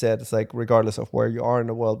 we said, it's like, regardless of where you are in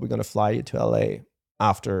the world, we're going to fly you to LA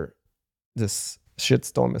after this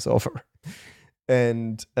shitstorm is over.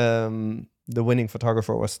 And the winning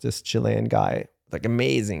photographer was this Chilean guy, like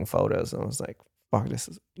amazing photos. And I was like, fuck,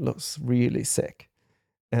 looks really sick.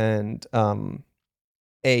 And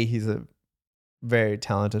he's a very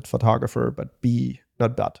talented photographer, but B, the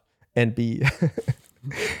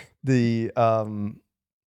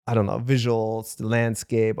I don't know, visuals, the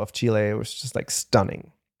landscape of Chile was just like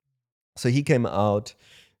stunning. So he came out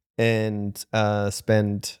and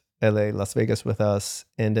spent LA, Las Vegas with us,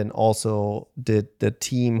 and then also did the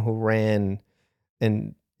team who ran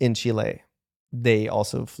in Chile. They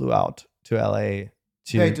also flew out to LA.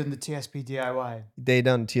 They done the TSP DIY. They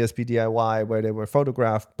done TSP DIY, where they were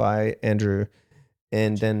photographed by Andrew,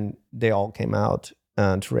 and then they all came out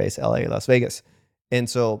to race LA, Las Vegas. And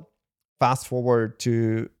so fast forward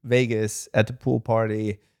to Vegas at the pool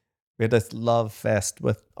party, we had this love fest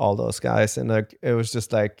with all those guys, and like it was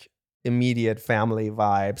just like immediate family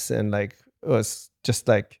vibes, and like it was just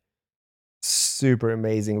like super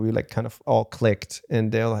amazing. We like kind of all clicked,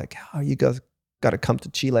 and they're like, "Oh, you guys got to come to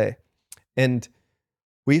Chile," and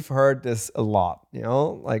we've heard this a lot,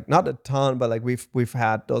 like not a ton, but like we've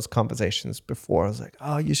had those conversations before. I was like,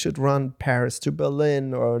 oh, you should run Paris to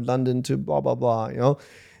Berlin or London to blah, blah, blah,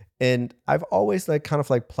 And I've always like kind of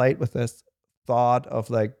like played with this thought of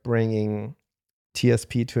like bringing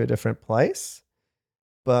TSP to a different place.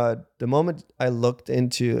 But the moment I looked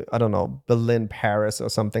into, I don't know, Berlin, Paris, or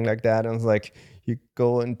something like that, and I was like, you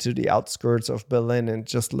go into the outskirts of Berlin and it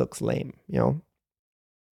just looks lame, you know?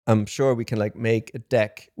 I'm sure we can like make a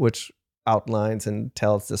deck which outlines and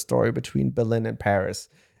tells the story between Berlin and Paris.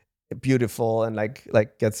 Beautiful and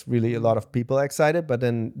like gets really a lot of people excited, but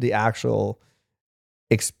then the actual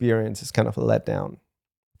experience is kind of a letdown.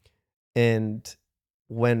 And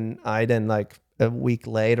when I then like a week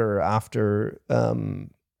later after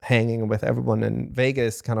hanging with everyone in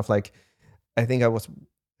Vegas, kind of like I think I was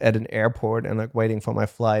at an airport and like waiting for my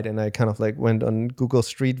flight, and I kind of like went on Google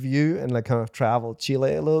Street View and like kind of traveled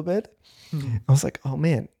Chile a little bit. I was like, oh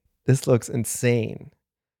man, this looks insane.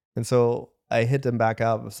 And so I hit them back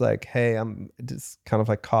up. It was like, hey, this kind of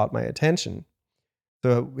like caught my attention.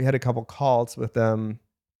 So we had a couple calls with them,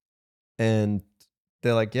 and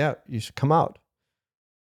they're like, yeah, you should come out.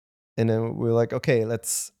 And then we were like, okay,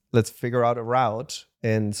 let's figure out a route.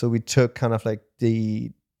 And so we took kind of like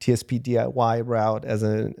the TSP DIY route as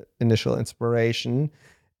an initial inspiration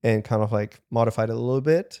and kind of like modified it a little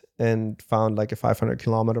bit and found like a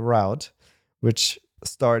 500-kilometer route, which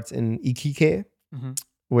starts in Iquique,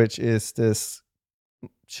 which is this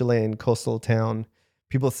Chilean coastal town.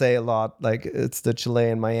 People say a lot like it's the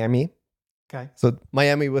Chilean Miami. Okay. So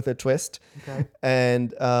Miami with a twist. Okay.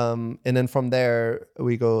 And then from there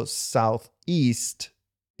we go southeast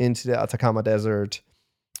into the Atacama Desert,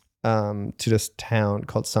 to this town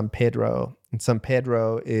called San Pedro. And San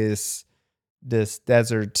Pedro is this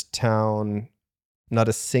desert town, not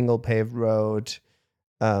a single paved road,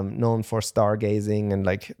 known for stargazing, and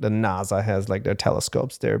like the NASA has like their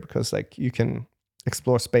telescopes there because like you can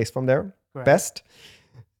explore space from there. Correct. Best.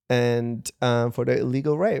 And for the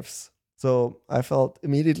illegal raves. So I felt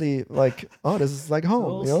immediately like, oh, this is like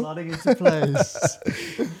home. It's all slotting into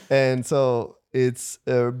place. And so it's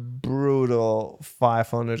a brutal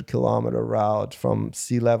 500-kilometer route from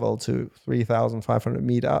sea level to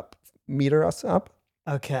 3,500 meters up.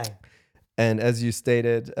 Okay. And as you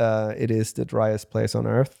stated, it is the driest place on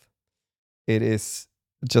Earth. It is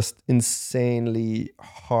just insanely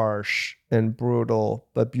harsh and brutal,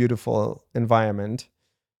 but beautiful environment.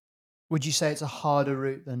 Would you say it's a harder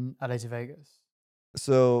route than LA to Vegas?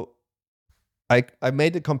 So I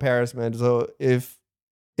made the comparison. So if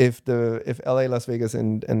LA, Las Vegas,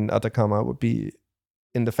 and Atacama would be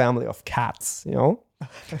in the family of cats, you know?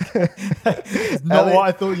 It's not what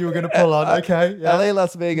I thought you were going to pull on. Okay. Yeah. LA,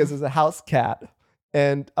 Las Vegas is a house cat,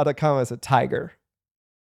 and Atacama is a tiger.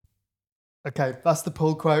 Okay, that's the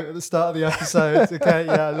pull quote at the start of the episode. Okay,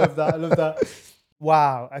 yeah, I love that.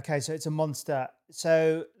 Wow. Okay, so it's a monster.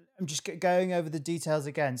 So I'm just going over the details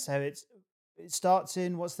again. So it starts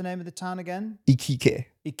in, what's the name of the town again?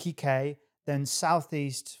 Iquique. Then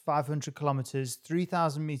southeast, 500 kilometers,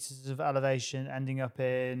 3,000 meters of elevation, ending up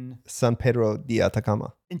in San Pedro de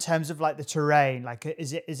Atacama. In terms of like the terrain, like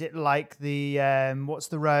is it like the what's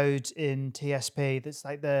the road in TSP that's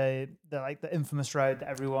like the infamous road that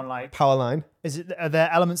everyone like power line? Are there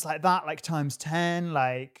elements like that, like times 10,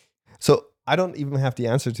 like? So I don't even have the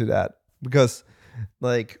answer to that because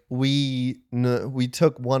like we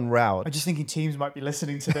took one route. I'm just thinking teams might be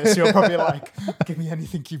listening to this. You're probably like, give me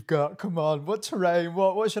anything you've got. Come on, what terrain?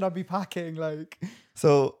 What should I be packing? Like,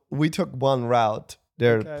 so we took one route.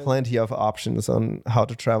 There are plenty of options on how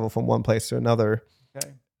to travel from one place to another.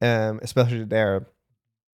 Okay. Especially there.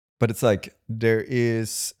 But it's like there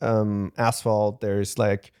is asphalt. There's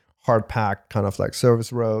like hard packed kind of like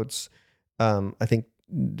service roads. I think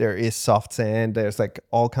there is soft sand. There's like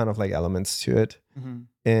all kind of like elements to it. Mm-hmm.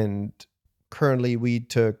 And currently we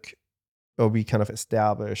kind of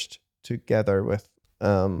established together with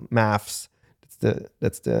MAFs.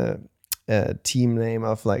 That's the team name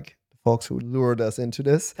of like the folks who lured us into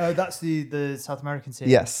this. Oh, that's the South American team.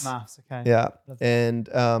 Yes. MAFs. Okay. Yeah. And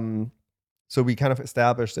so we kind of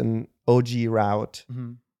established an OG route,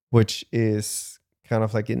 mm-hmm. which is kind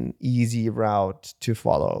of like an easy route to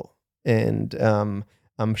follow. And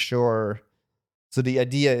I'm sure, so the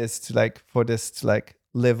idea is to like, for this to like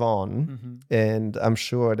live on. Mm-hmm. And I'm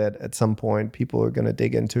sure that at some point people are going to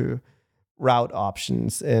dig into route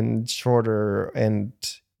options and shorter and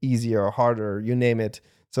easier or harder, you name it.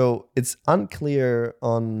 So it's unclear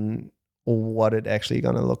on what it actually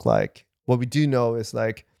going to look like. What we do know is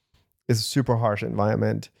like, it's a super harsh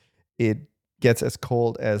environment. It gets as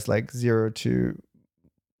cold as like 0 to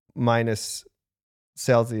minus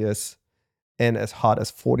Celsius and as hot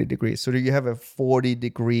as 40 degrees. So you have a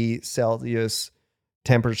 40-degree Celsius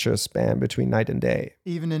temperature span between night and day.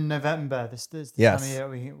 Even in November, this is the Yes.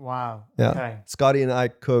 time of year. Wow. Yeah. Okay. Scotty and I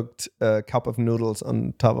cooked a cup of noodles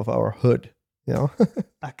on top of our hood.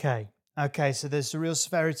 Okay. So there's a real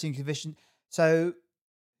severity and conviction. So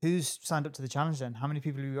who's signed up to the challenge then? How many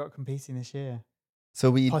people have you got competing this year?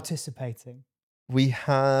 So Participating. we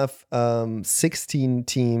have 16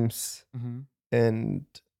 teams and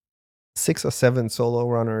 6 or 7 solo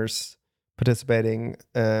runners participating.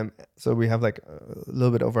 So we have like a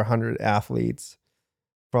little bit over 100 athletes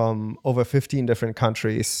from over 15 different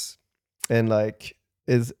countries, and like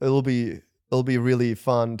it'll be really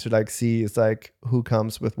fun to like see is like who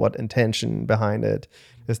comes with what intention behind it.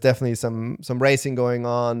 There's definitely some racing going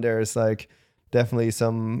on. There's like definitely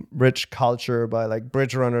some rich culture by like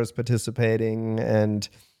bridge runners participating, and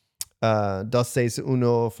Dos Seis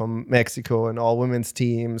Uno from Mexico, and all women's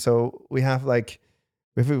team. So we have a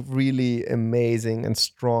really amazing and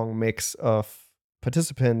strong mix of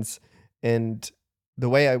participants. And the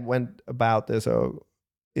way I went about this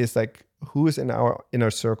is like, who is in our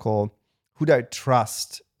inner circle, who do I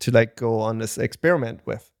trust to like go on this experiment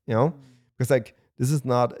with, because like this is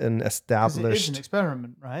not an established. It is an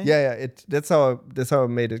experiment, right? Yeah. That's how I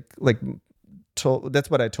made it. Like,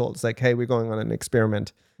 that's what I told. It's like, hey, we're going on an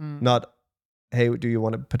experiment, not, hey, do you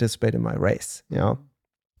want to participate in my race?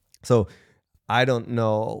 So I don't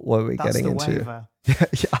know what we're getting into. Waiver.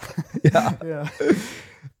 Yeah.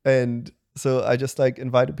 And so I just like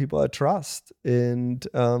invited people I trust, and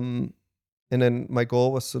then my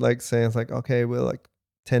goal was to like say, it's like, okay, we're like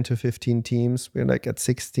 10 to 15 teams. We're like at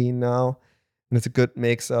 16 now. And it's a good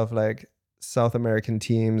mix of like South American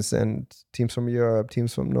teams and teams from Europe,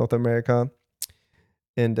 teams from North America.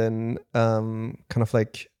 And then kind of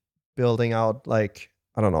like building out, like,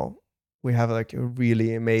 I don't know, we have like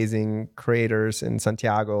really amazing creators in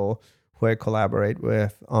Santiago who I collaborate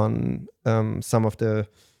with on some of the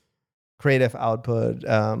creative output.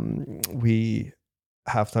 We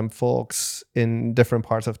have some folks in different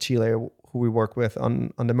parts of Chile who we work with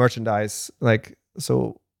on the merchandise. Like,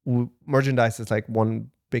 so merchandise is like one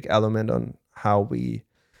big element on how we,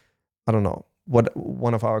 I don't know, what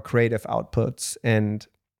one of our creative outputs. And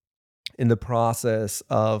in the process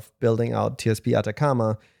of building out TSP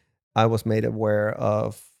Atacama, I was made aware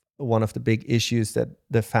of one of the big issues that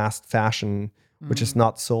the fast fashion, which is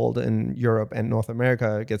not sold in Europe and North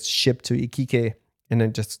America, gets shipped to Iquique and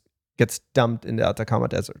then just gets dumped in the Atacama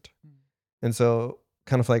Desert. And so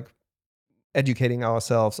kind of like educating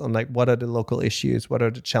ourselves on like, what are the local issues? What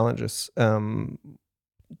are the challenges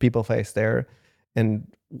people face there?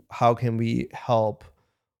 And how can we help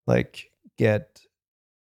like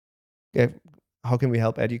how can we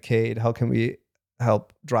help educate? How can we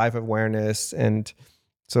help drive awareness? And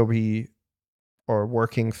so we are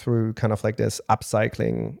working through kind of like this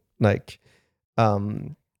upcycling, like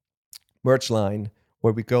merch line,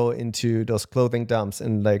 where we go into those clothing dumps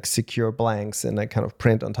and like secure blanks and like kind of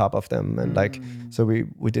print on top of them. And like, so we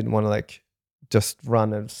didn't want to like just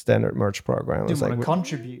run a standard merch program. Didn't want to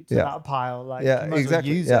contribute to that pile. Like,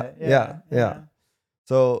 exactly. Use it. Yeah.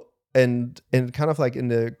 So, and kind of like in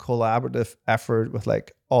the collaborative effort with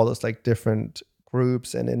like all those like different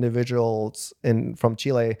groups and individuals from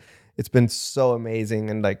Chile, it's been so amazing.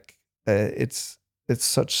 And like, it's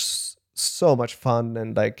so much fun,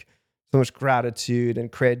 and like so much gratitude and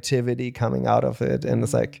creativity coming out of it. And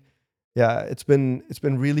it's like, yeah, it's been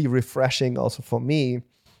really refreshing also for me.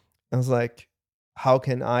 I was like, how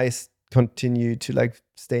can I continue to like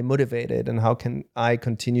stay motivated, and how can I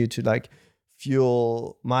continue to like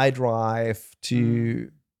fuel my drive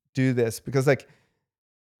to do this? Because like,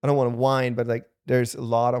 I don't want to whine, but like there's a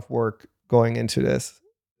lot of work going into this.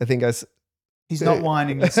 I think he's not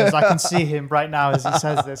whining. He says, I can see him right now as he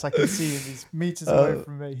says this. I can see him. He's meters away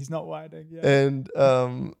from me. He's not whining. Yeah.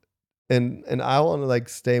 And I want to like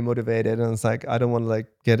stay motivated, and it's like, I don't want to like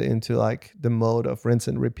get into like the mode of rinse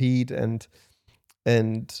and repeat, and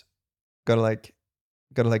gotta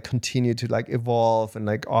like continue to like evolve and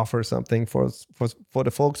like offer something for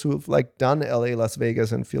the folks who've like done LA, Las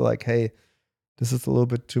Vegas, and feel like, hey, this is a little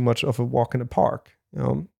bit too much of a walk in the park,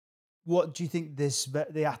 What do you think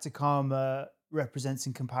the Atacama represents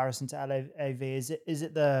in comparison to LAV?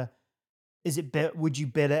 Would you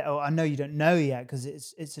bid it? Or I know you don't know yet because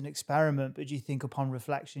it's an experiment, but do you think upon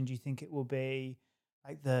reflection, do you think it will be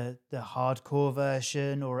like the hardcore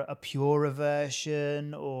version or a purer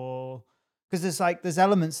version? Or because there's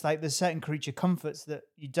elements, like there's certain creature comforts that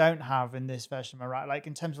you don't have in this version, am I right? Like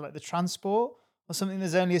in terms of like the transport or something,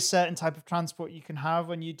 there's only a certain type of transport you can have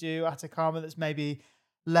when you do Atacama that's maybe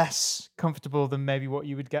less comfortable than maybe what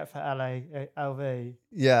you would get for LV.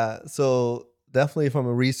 Yeah. So definitely from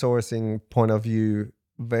a resourcing point of view,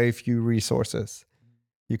 very few resources.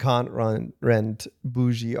 You can't rent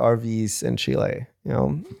bougie RVs in Chile,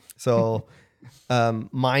 So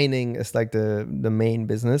mining is like the main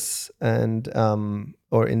business and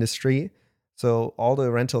or industry. So all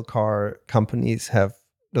the rental car companies have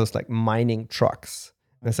those like mining trucks.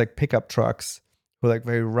 And it's like pickup trucks who are like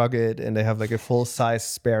very rugged, and they have like a full size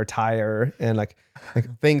spare tire and like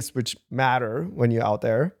things which matter when you're out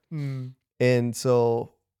there. And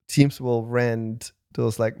so teams will rent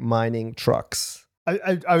those like mining trucks.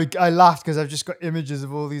 I laughed because I've just got images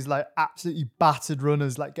of all these like absolutely battered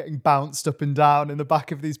runners like getting bounced up and down in the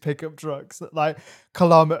back of these pickup trucks at like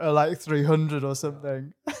kilometer like 300 or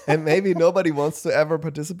something. And maybe nobody wants to ever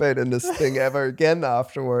participate in this thing ever again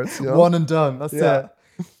afterwards. One and done. That's it.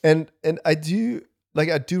 And I do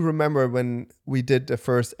remember when we did the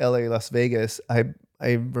first LA Las Vegas, I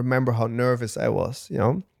remember how nervous I was,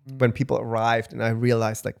 when people arrived, and I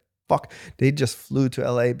realized like, fuck, they just flew to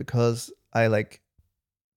LA because I like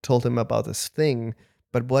told them about this thing,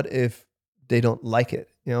 but what if they don't like it?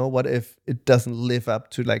 What if it doesn't live up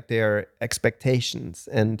to like their expectations?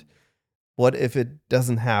 And what if it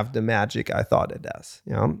doesn't have the magic I thought it does?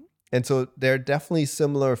 And so there are definitely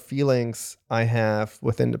similar feelings I have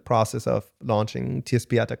within the process of launching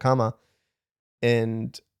TSP Atacama.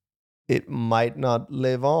 And it might not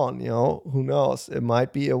live on, who knows? It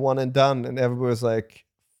might be a one and done, and everybody's like,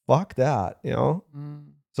 fuck that,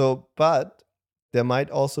 So, but there might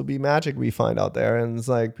also be magic we find out there. And it's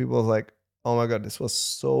like, people are like, oh my God, this was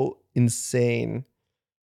so insane.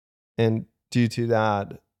 And due to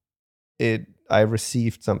that, I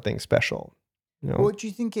received something special. What do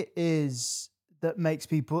you think it is that makes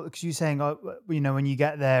people, because you're saying, when you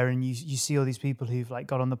get there and you see all these people who've like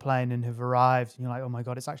got on the plane and have arrived, and you're like, oh my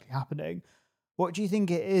God, it's actually happening. What do you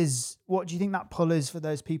think it is? What do you think that pull is for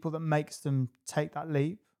those people that makes them take that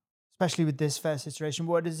leap? Especially with this first iteration,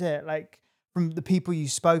 what is it like from the people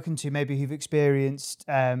you've spoken to, maybe who've experienced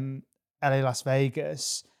LA Las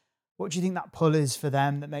Vegas? What do you think that pull is for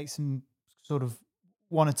them that makes them sort of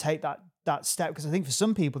want to take that step? Because I think for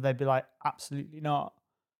some people they'd be like, absolutely not.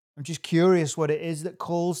 I'm just curious what it is that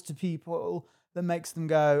calls to people that makes them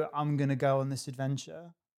go, I'm going to go on this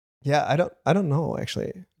adventure. Yeah, I don't know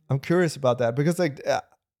actually. I'm curious about that because like,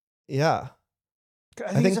 yeah.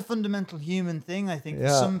 I think it's a fundamental human thing, I think, for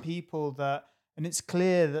some people that, and it's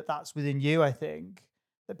clear that that's within you, I think,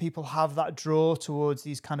 that people have that draw towards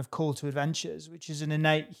these kind of call to adventures, which is an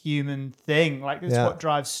innate human thing. Like, it's what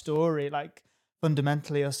drives story. Like,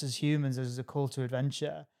 fundamentally, us as humans, there's a call to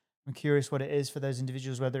adventure. I'm curious what it is for those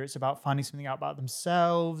individuals, whether it's about finding something out about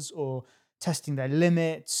themselves or testing their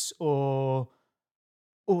limits or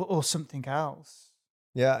something else.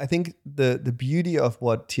 Yeah, I think the beauty of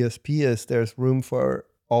what TSP is, there's room for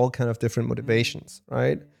all kind of different motivations,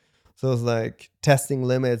 right? So it's like testing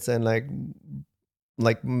limits and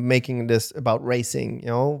like making this about racing,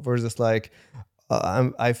 versus like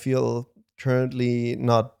I feel currently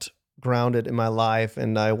not grounded in my life,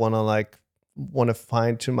 and I want to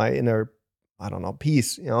find to my inner, I don't know,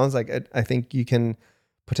 peace. It's like I think you can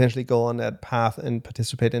potentially go on that path and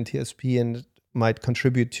participate in TSP, and it might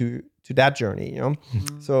contribute to that journey.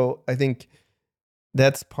 So I think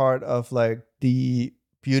that's part of like the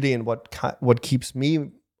beauty, and what keeps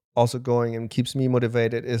me also going and keeps me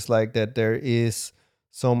motivated is like that there is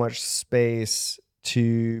so much space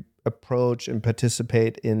to approach and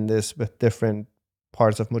participate in this with different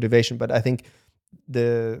parts of motivation. But I think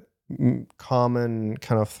the common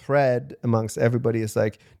kind of thread amongst everybody is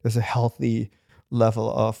like there's a healthy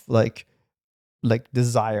level of like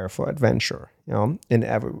desire for adventure,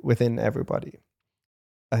 within everybody.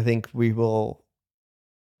 I think we will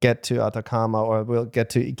get to Atacama or we'll get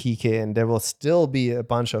to Iquique, and there will still be a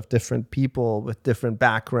bunch of different people with different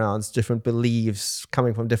backgrounds, different beliefs,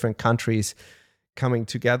 coming from different countries, coming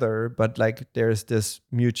together. But like there's this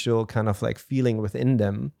mutual kind of like feeling within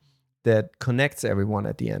them that connects everyone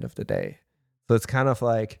at the end of the day. So it's kind of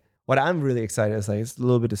like what I'm really excited is like it's a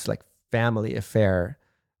little bit this like family affair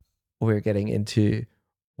we're getting into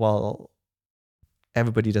while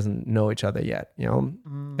everybody doesn't know each other yet,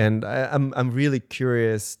 And I'm really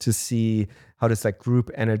curious to see how this like group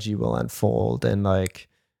energy will unfold, and like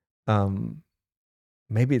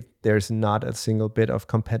maybe there's not a single bit of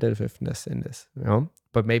competitiveness in this,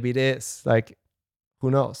 but maybe it is. Like, who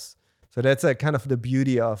knows? So that's like kind of the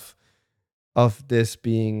beauty of this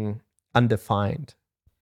being undefined.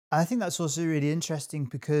 I think that's also really interesting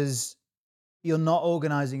because you're not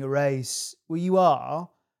organizing a race. Well, you are,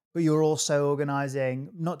 but you're also organizing,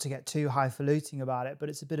 not to get too highfalutin about it, but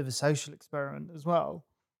it's a bit of a social experiment as well.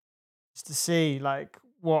 Just to see like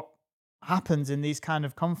what happens in these kind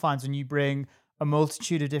of confines when you bring a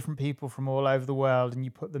multitude of different people from all over the world and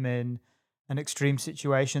you put them in an extreme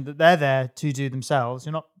situation that they're there to do themselves.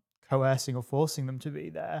 You're not coercing or forcing them to be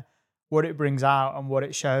there. What it brings out and what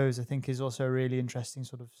it shows, I think, is also a really interesting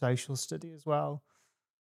sort of social study as well.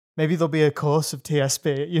 Maybe there'll be a course of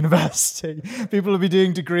TSP at university. People will be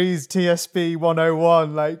doing degrees TSP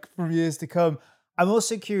 101 like from years to come. I'm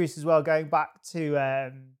also curious as well, going back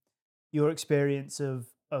to your experience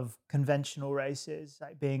of conventional races,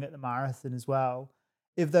 like being at the marathon as well.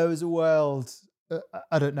 If there was a world,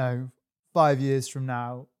 I don't know, 5 years from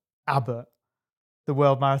now, Abbott, the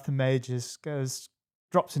World Marathon Majors,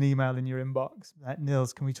 drops an email in your inbox, like,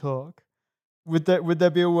 Nils, can we talk? Would there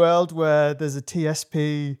be a world where there's a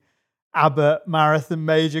TSP Abbott Marathon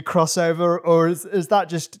Major crossover, or is that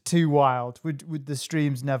just too wild? Would the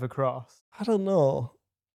streams never cross? I don't know.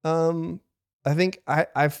 I think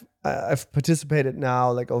I've participated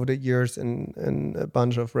now, like over the years, in a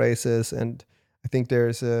bunch of races, and I think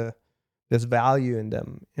there's value in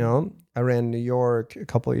them. You know, I ran New York a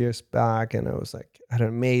couple of years back, and I was like, I had an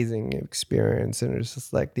amazing experience, and it's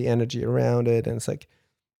just like the energy around it, and it's like,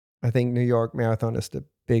 I think New York Marathon is the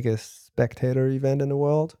biggest spectator event in the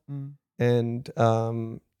world, and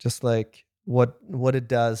just like what it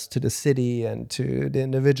does to the city and to the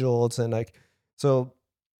individuals, and like, so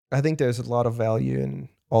I think there's a lot of value in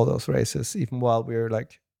all those races, even while we're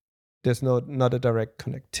like, there's not a direct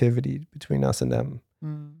connectivity between us and them.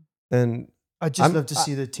 And I'd just love to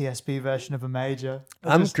see the TSP version of a major.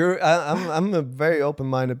 I'm a very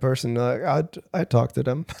open-minded person. I talk to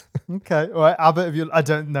them. Okay, all right. Abbott, I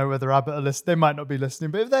don't know whether Abbott are listening. They might not be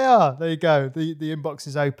listening, but if they are, there you go. The inbox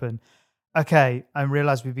is open. Okay, I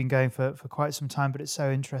realise we've been going for quite some time, but it's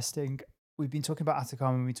so interesting. We've been talking about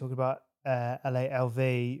Atacama and we talked about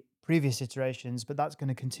LALV previous iterations, but that's going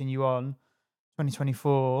to continue on.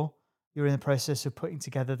 2024, you're in the process of putting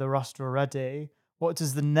together the roster already. What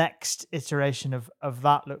does the next iteration of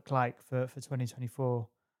that look like for 2024?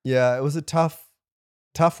 Yeah, it was a tough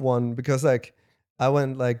one because like I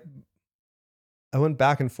went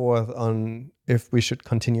back and forth on if we should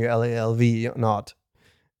continue LALV or not.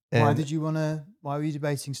 And why were you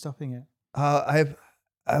debating stopping it? I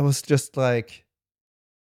was just like,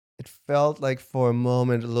 it felt like for a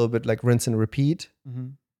moment a little bit like rinse and repeat. Mm-hmm.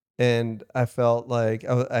 And I felt like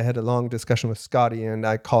I had a long discussion with Scotty, and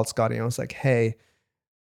I called Scotty and I was like, hey,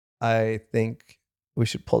 I think we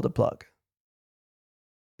should pull the plug.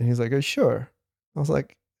 And he's like, are you sure? I was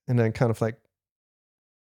like, and then kind of like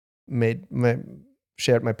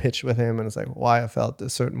shared my pitch with him, and it's like why I felt a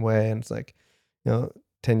certain way. And it's like,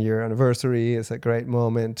 10-year anniversary is a great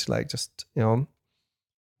moment, like just,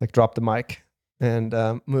 like drop the mic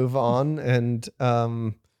and move on. And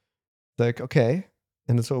like, okay.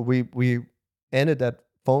 And so we ended that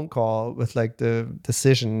phone call with like the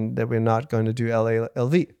decision that we're not going to do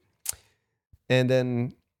LALV. And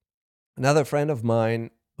then another friend of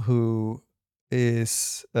mine who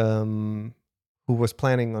was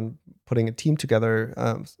planning on putting a team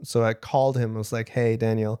together. So I called him. I was like, hey,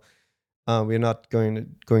 Daniel, we're not going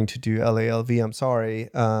to do LALV. I'm sorry.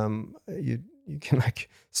 You can like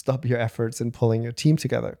stop your efforts in pulling your team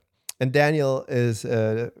together. And Daniel is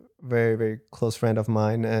a very, very close friend of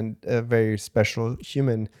mine and a very special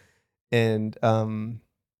human. And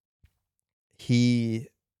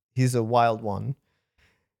he's a wild one.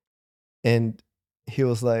 And he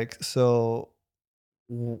was like, so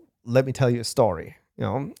let me tell you a story,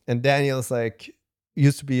 And Daniel's like,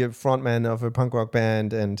 used to be a frontman of a punk rock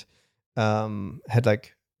band and had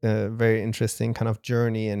like a very interesting kind of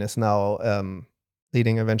journey, and is now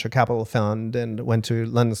leading a venture capital fund, and went to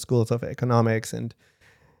London Schools of Economics and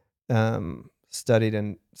studied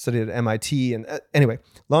at MIT. And anyway,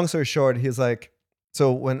 long story short, he's like,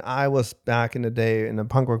 so when I was back in the day in a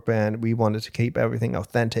punk rock band, we wanted to keep everything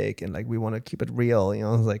authentic and like we want to keep it real,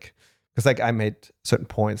 like, because like I made certain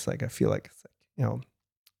points, like I feel like it's like,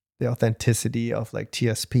 the authenticity of like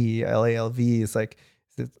TSP, LALV is like,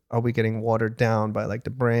 are we getting watered down by like the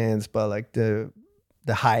brands, by like the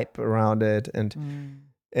hype around it?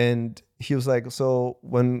 And he was like, so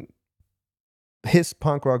when his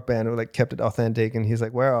punk rock band like kept it authentic, and he's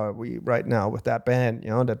like, where are we right now with that band?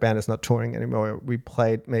 That band is not touring anymore. We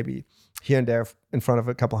played maybe here and there in front of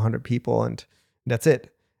a couple hundred people, and that's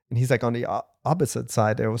it. And he's like, on the opposite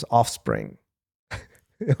side, there was Offspring.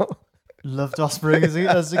 Loved Offspring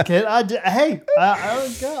as a kid. Hey,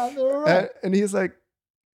 they're all right. And he's like,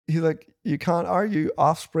 you can't argue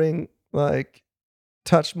Offspring like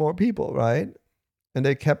touched more people, right? And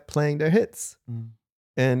they kept playing their hits.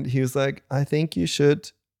 And he was like, I think you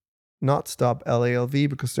should not stop LALV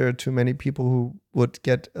because there are too many people who would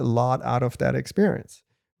get a lot out of that experience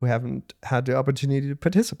who haven't had the opportunity to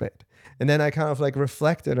participate. And then I kind of like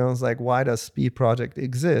reflected and I was like, why does Speed Project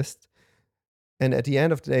exist? And at the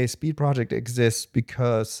end of the day, Speed Project exists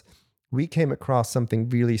because we came across something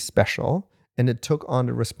really special and it took on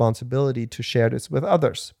the responsibility to share this with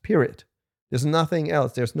others, period. There's nothing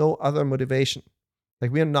else. There's no other motivation.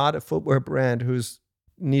 Like, we are not a footwear brand who's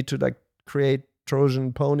need to like create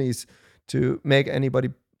Trojan ponies to make anybody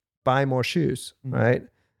buy more shoes, right?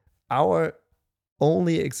 Our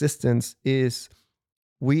only existence is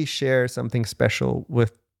we share something special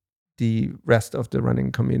with the rest of the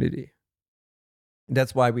running community.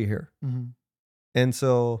 That's why we're here. And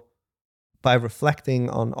so by reflecting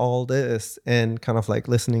on all this and kind of like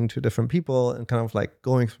listening to different people and kind of like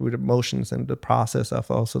going through the motions and the process of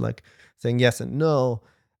also like saying yes and no,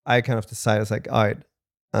 I kind of decided, like, all right,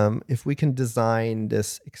 if we can design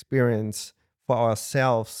this experience for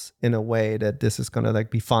ourselves in a way that this is going to like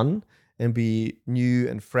be fun and be new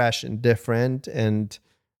and fresh and different and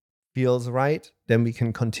feels right, then we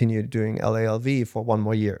can continue doing LALV for one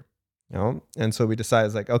more year, you know? And so we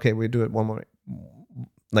decided, like, okay, we do it one more,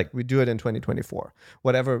 like we do it in 2024,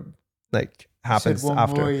 whatever like happens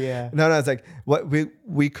after. More, yeah. No, it's like what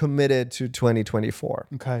we committed to 2024.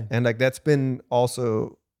 Okay. And like, that's been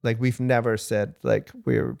also like, we've never said like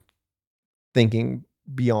we're thinking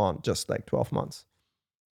beyond just like 12 months.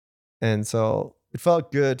 And so it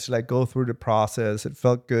felt good to like go through the process. It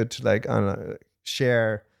felt good to like, I don't know,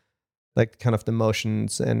 share like kind of the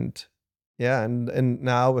motions and yeah. And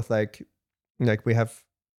now with like we have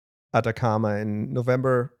Atacama in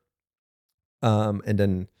November, and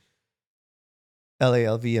then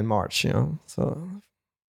LALV in March, you know, so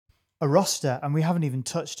a roster, and we haven't even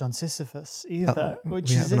touched on Sisyphus either, which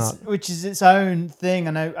is its own thing.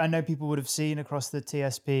 I know people would have seen across the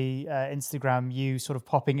TSP Instagram you sort of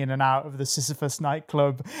popping in and out of the Sisyphus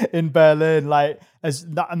nightclub in Berlin, like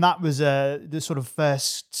and that was the sort of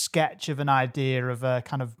first sketch of an idea of a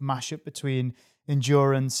kind of mashup between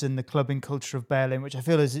endurance and the clubbing culture of Berlin, which I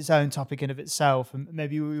feel is its own topic in of itself, and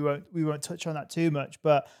maybe we won't touch on that too much.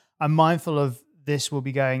 But I'm mindful of this will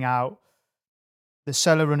be going out. The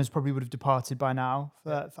solo runners probably would have departed by now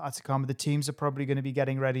for Atacama. The teams are probably going to be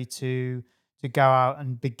getting ready to go out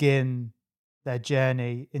and begin their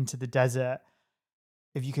journey into the desert.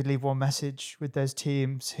 If you could leave one message with those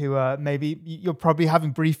teams who are maybe you're probably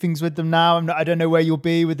having briefings with them now. I don't know where you'll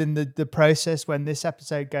be within the process when this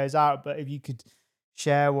episode goes out, but if you could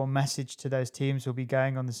share one message to those teams who'll be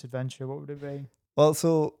going on this adventure, what would it be? Well,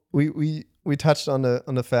 so we touched on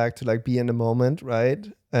the fact to like be in the moment, right?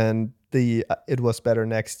 And the it was better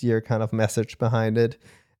next year kind of message behind it.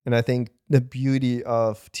 And I think the beauty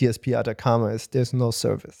of TSP Atacama is there's no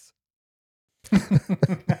service.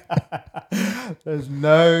 There's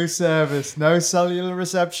no service, no cellular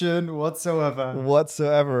reception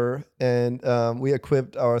whatsoever. And we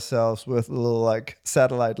equipped ourselves with a little like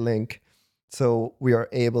satellite link, so we are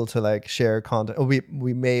able to like share content.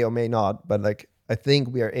 We may or may not, but like I think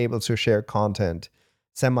we are able to share content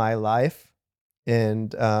semi-live.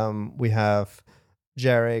 And we have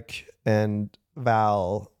Jarek and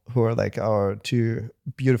Val, who are like our two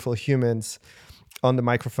beautiful humans, on the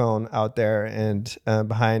microphone out there and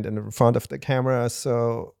behind and in front of the camera.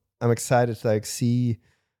 So I'm excited to like see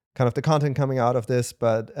kind of the content coming out of this.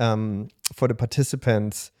 But for the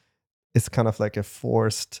participants, it's kind of like a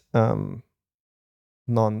forced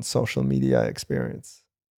non-social media experience.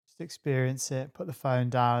 Just experience it, put the phone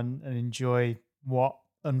down and enjoy what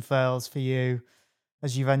unfurls for you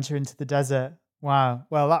as you venture into the desert. Wow.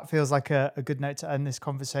 Well, that feels like a good note to end this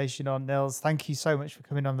conversation on, Nils. Thank you so much for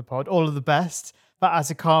coming on the pod. All of the best for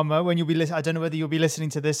Atacama. When you'll be listening, I don't know whether you'll be listening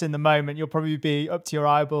to this in the moment. You'll probably be up to your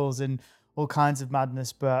eyeballs in all kinds of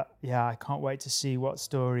madness. But yeah, I can't wait to see what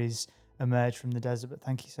stories emerge from the desert. But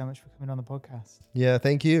thank you so much for coming on the podcast. Yeah,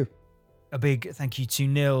 thank you. A big thank you to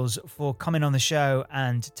Nils for coming on the show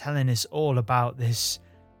and telling us all about this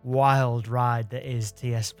wild ride that is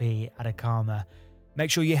TSP Atacama. Make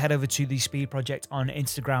sure you head over to the Speed Project on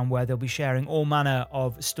Instagram, where they'll be sharing all manner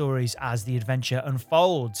of stories as the adventure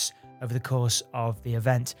unfolds over the course of the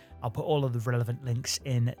event. I'll put all of the relevant links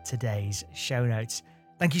in today's show notes.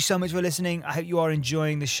 Thank you so much for listening. I hope you are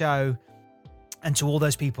enjoying the show. And to all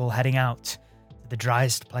those people heading out to the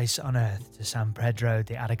driest place on earth, to San Pedro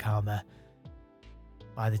de Atacama,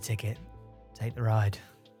 buy the ticket, take the ride,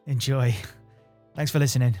 enjoy. Thanks for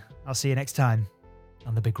listening. I'll see you next time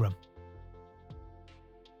on The Big Run.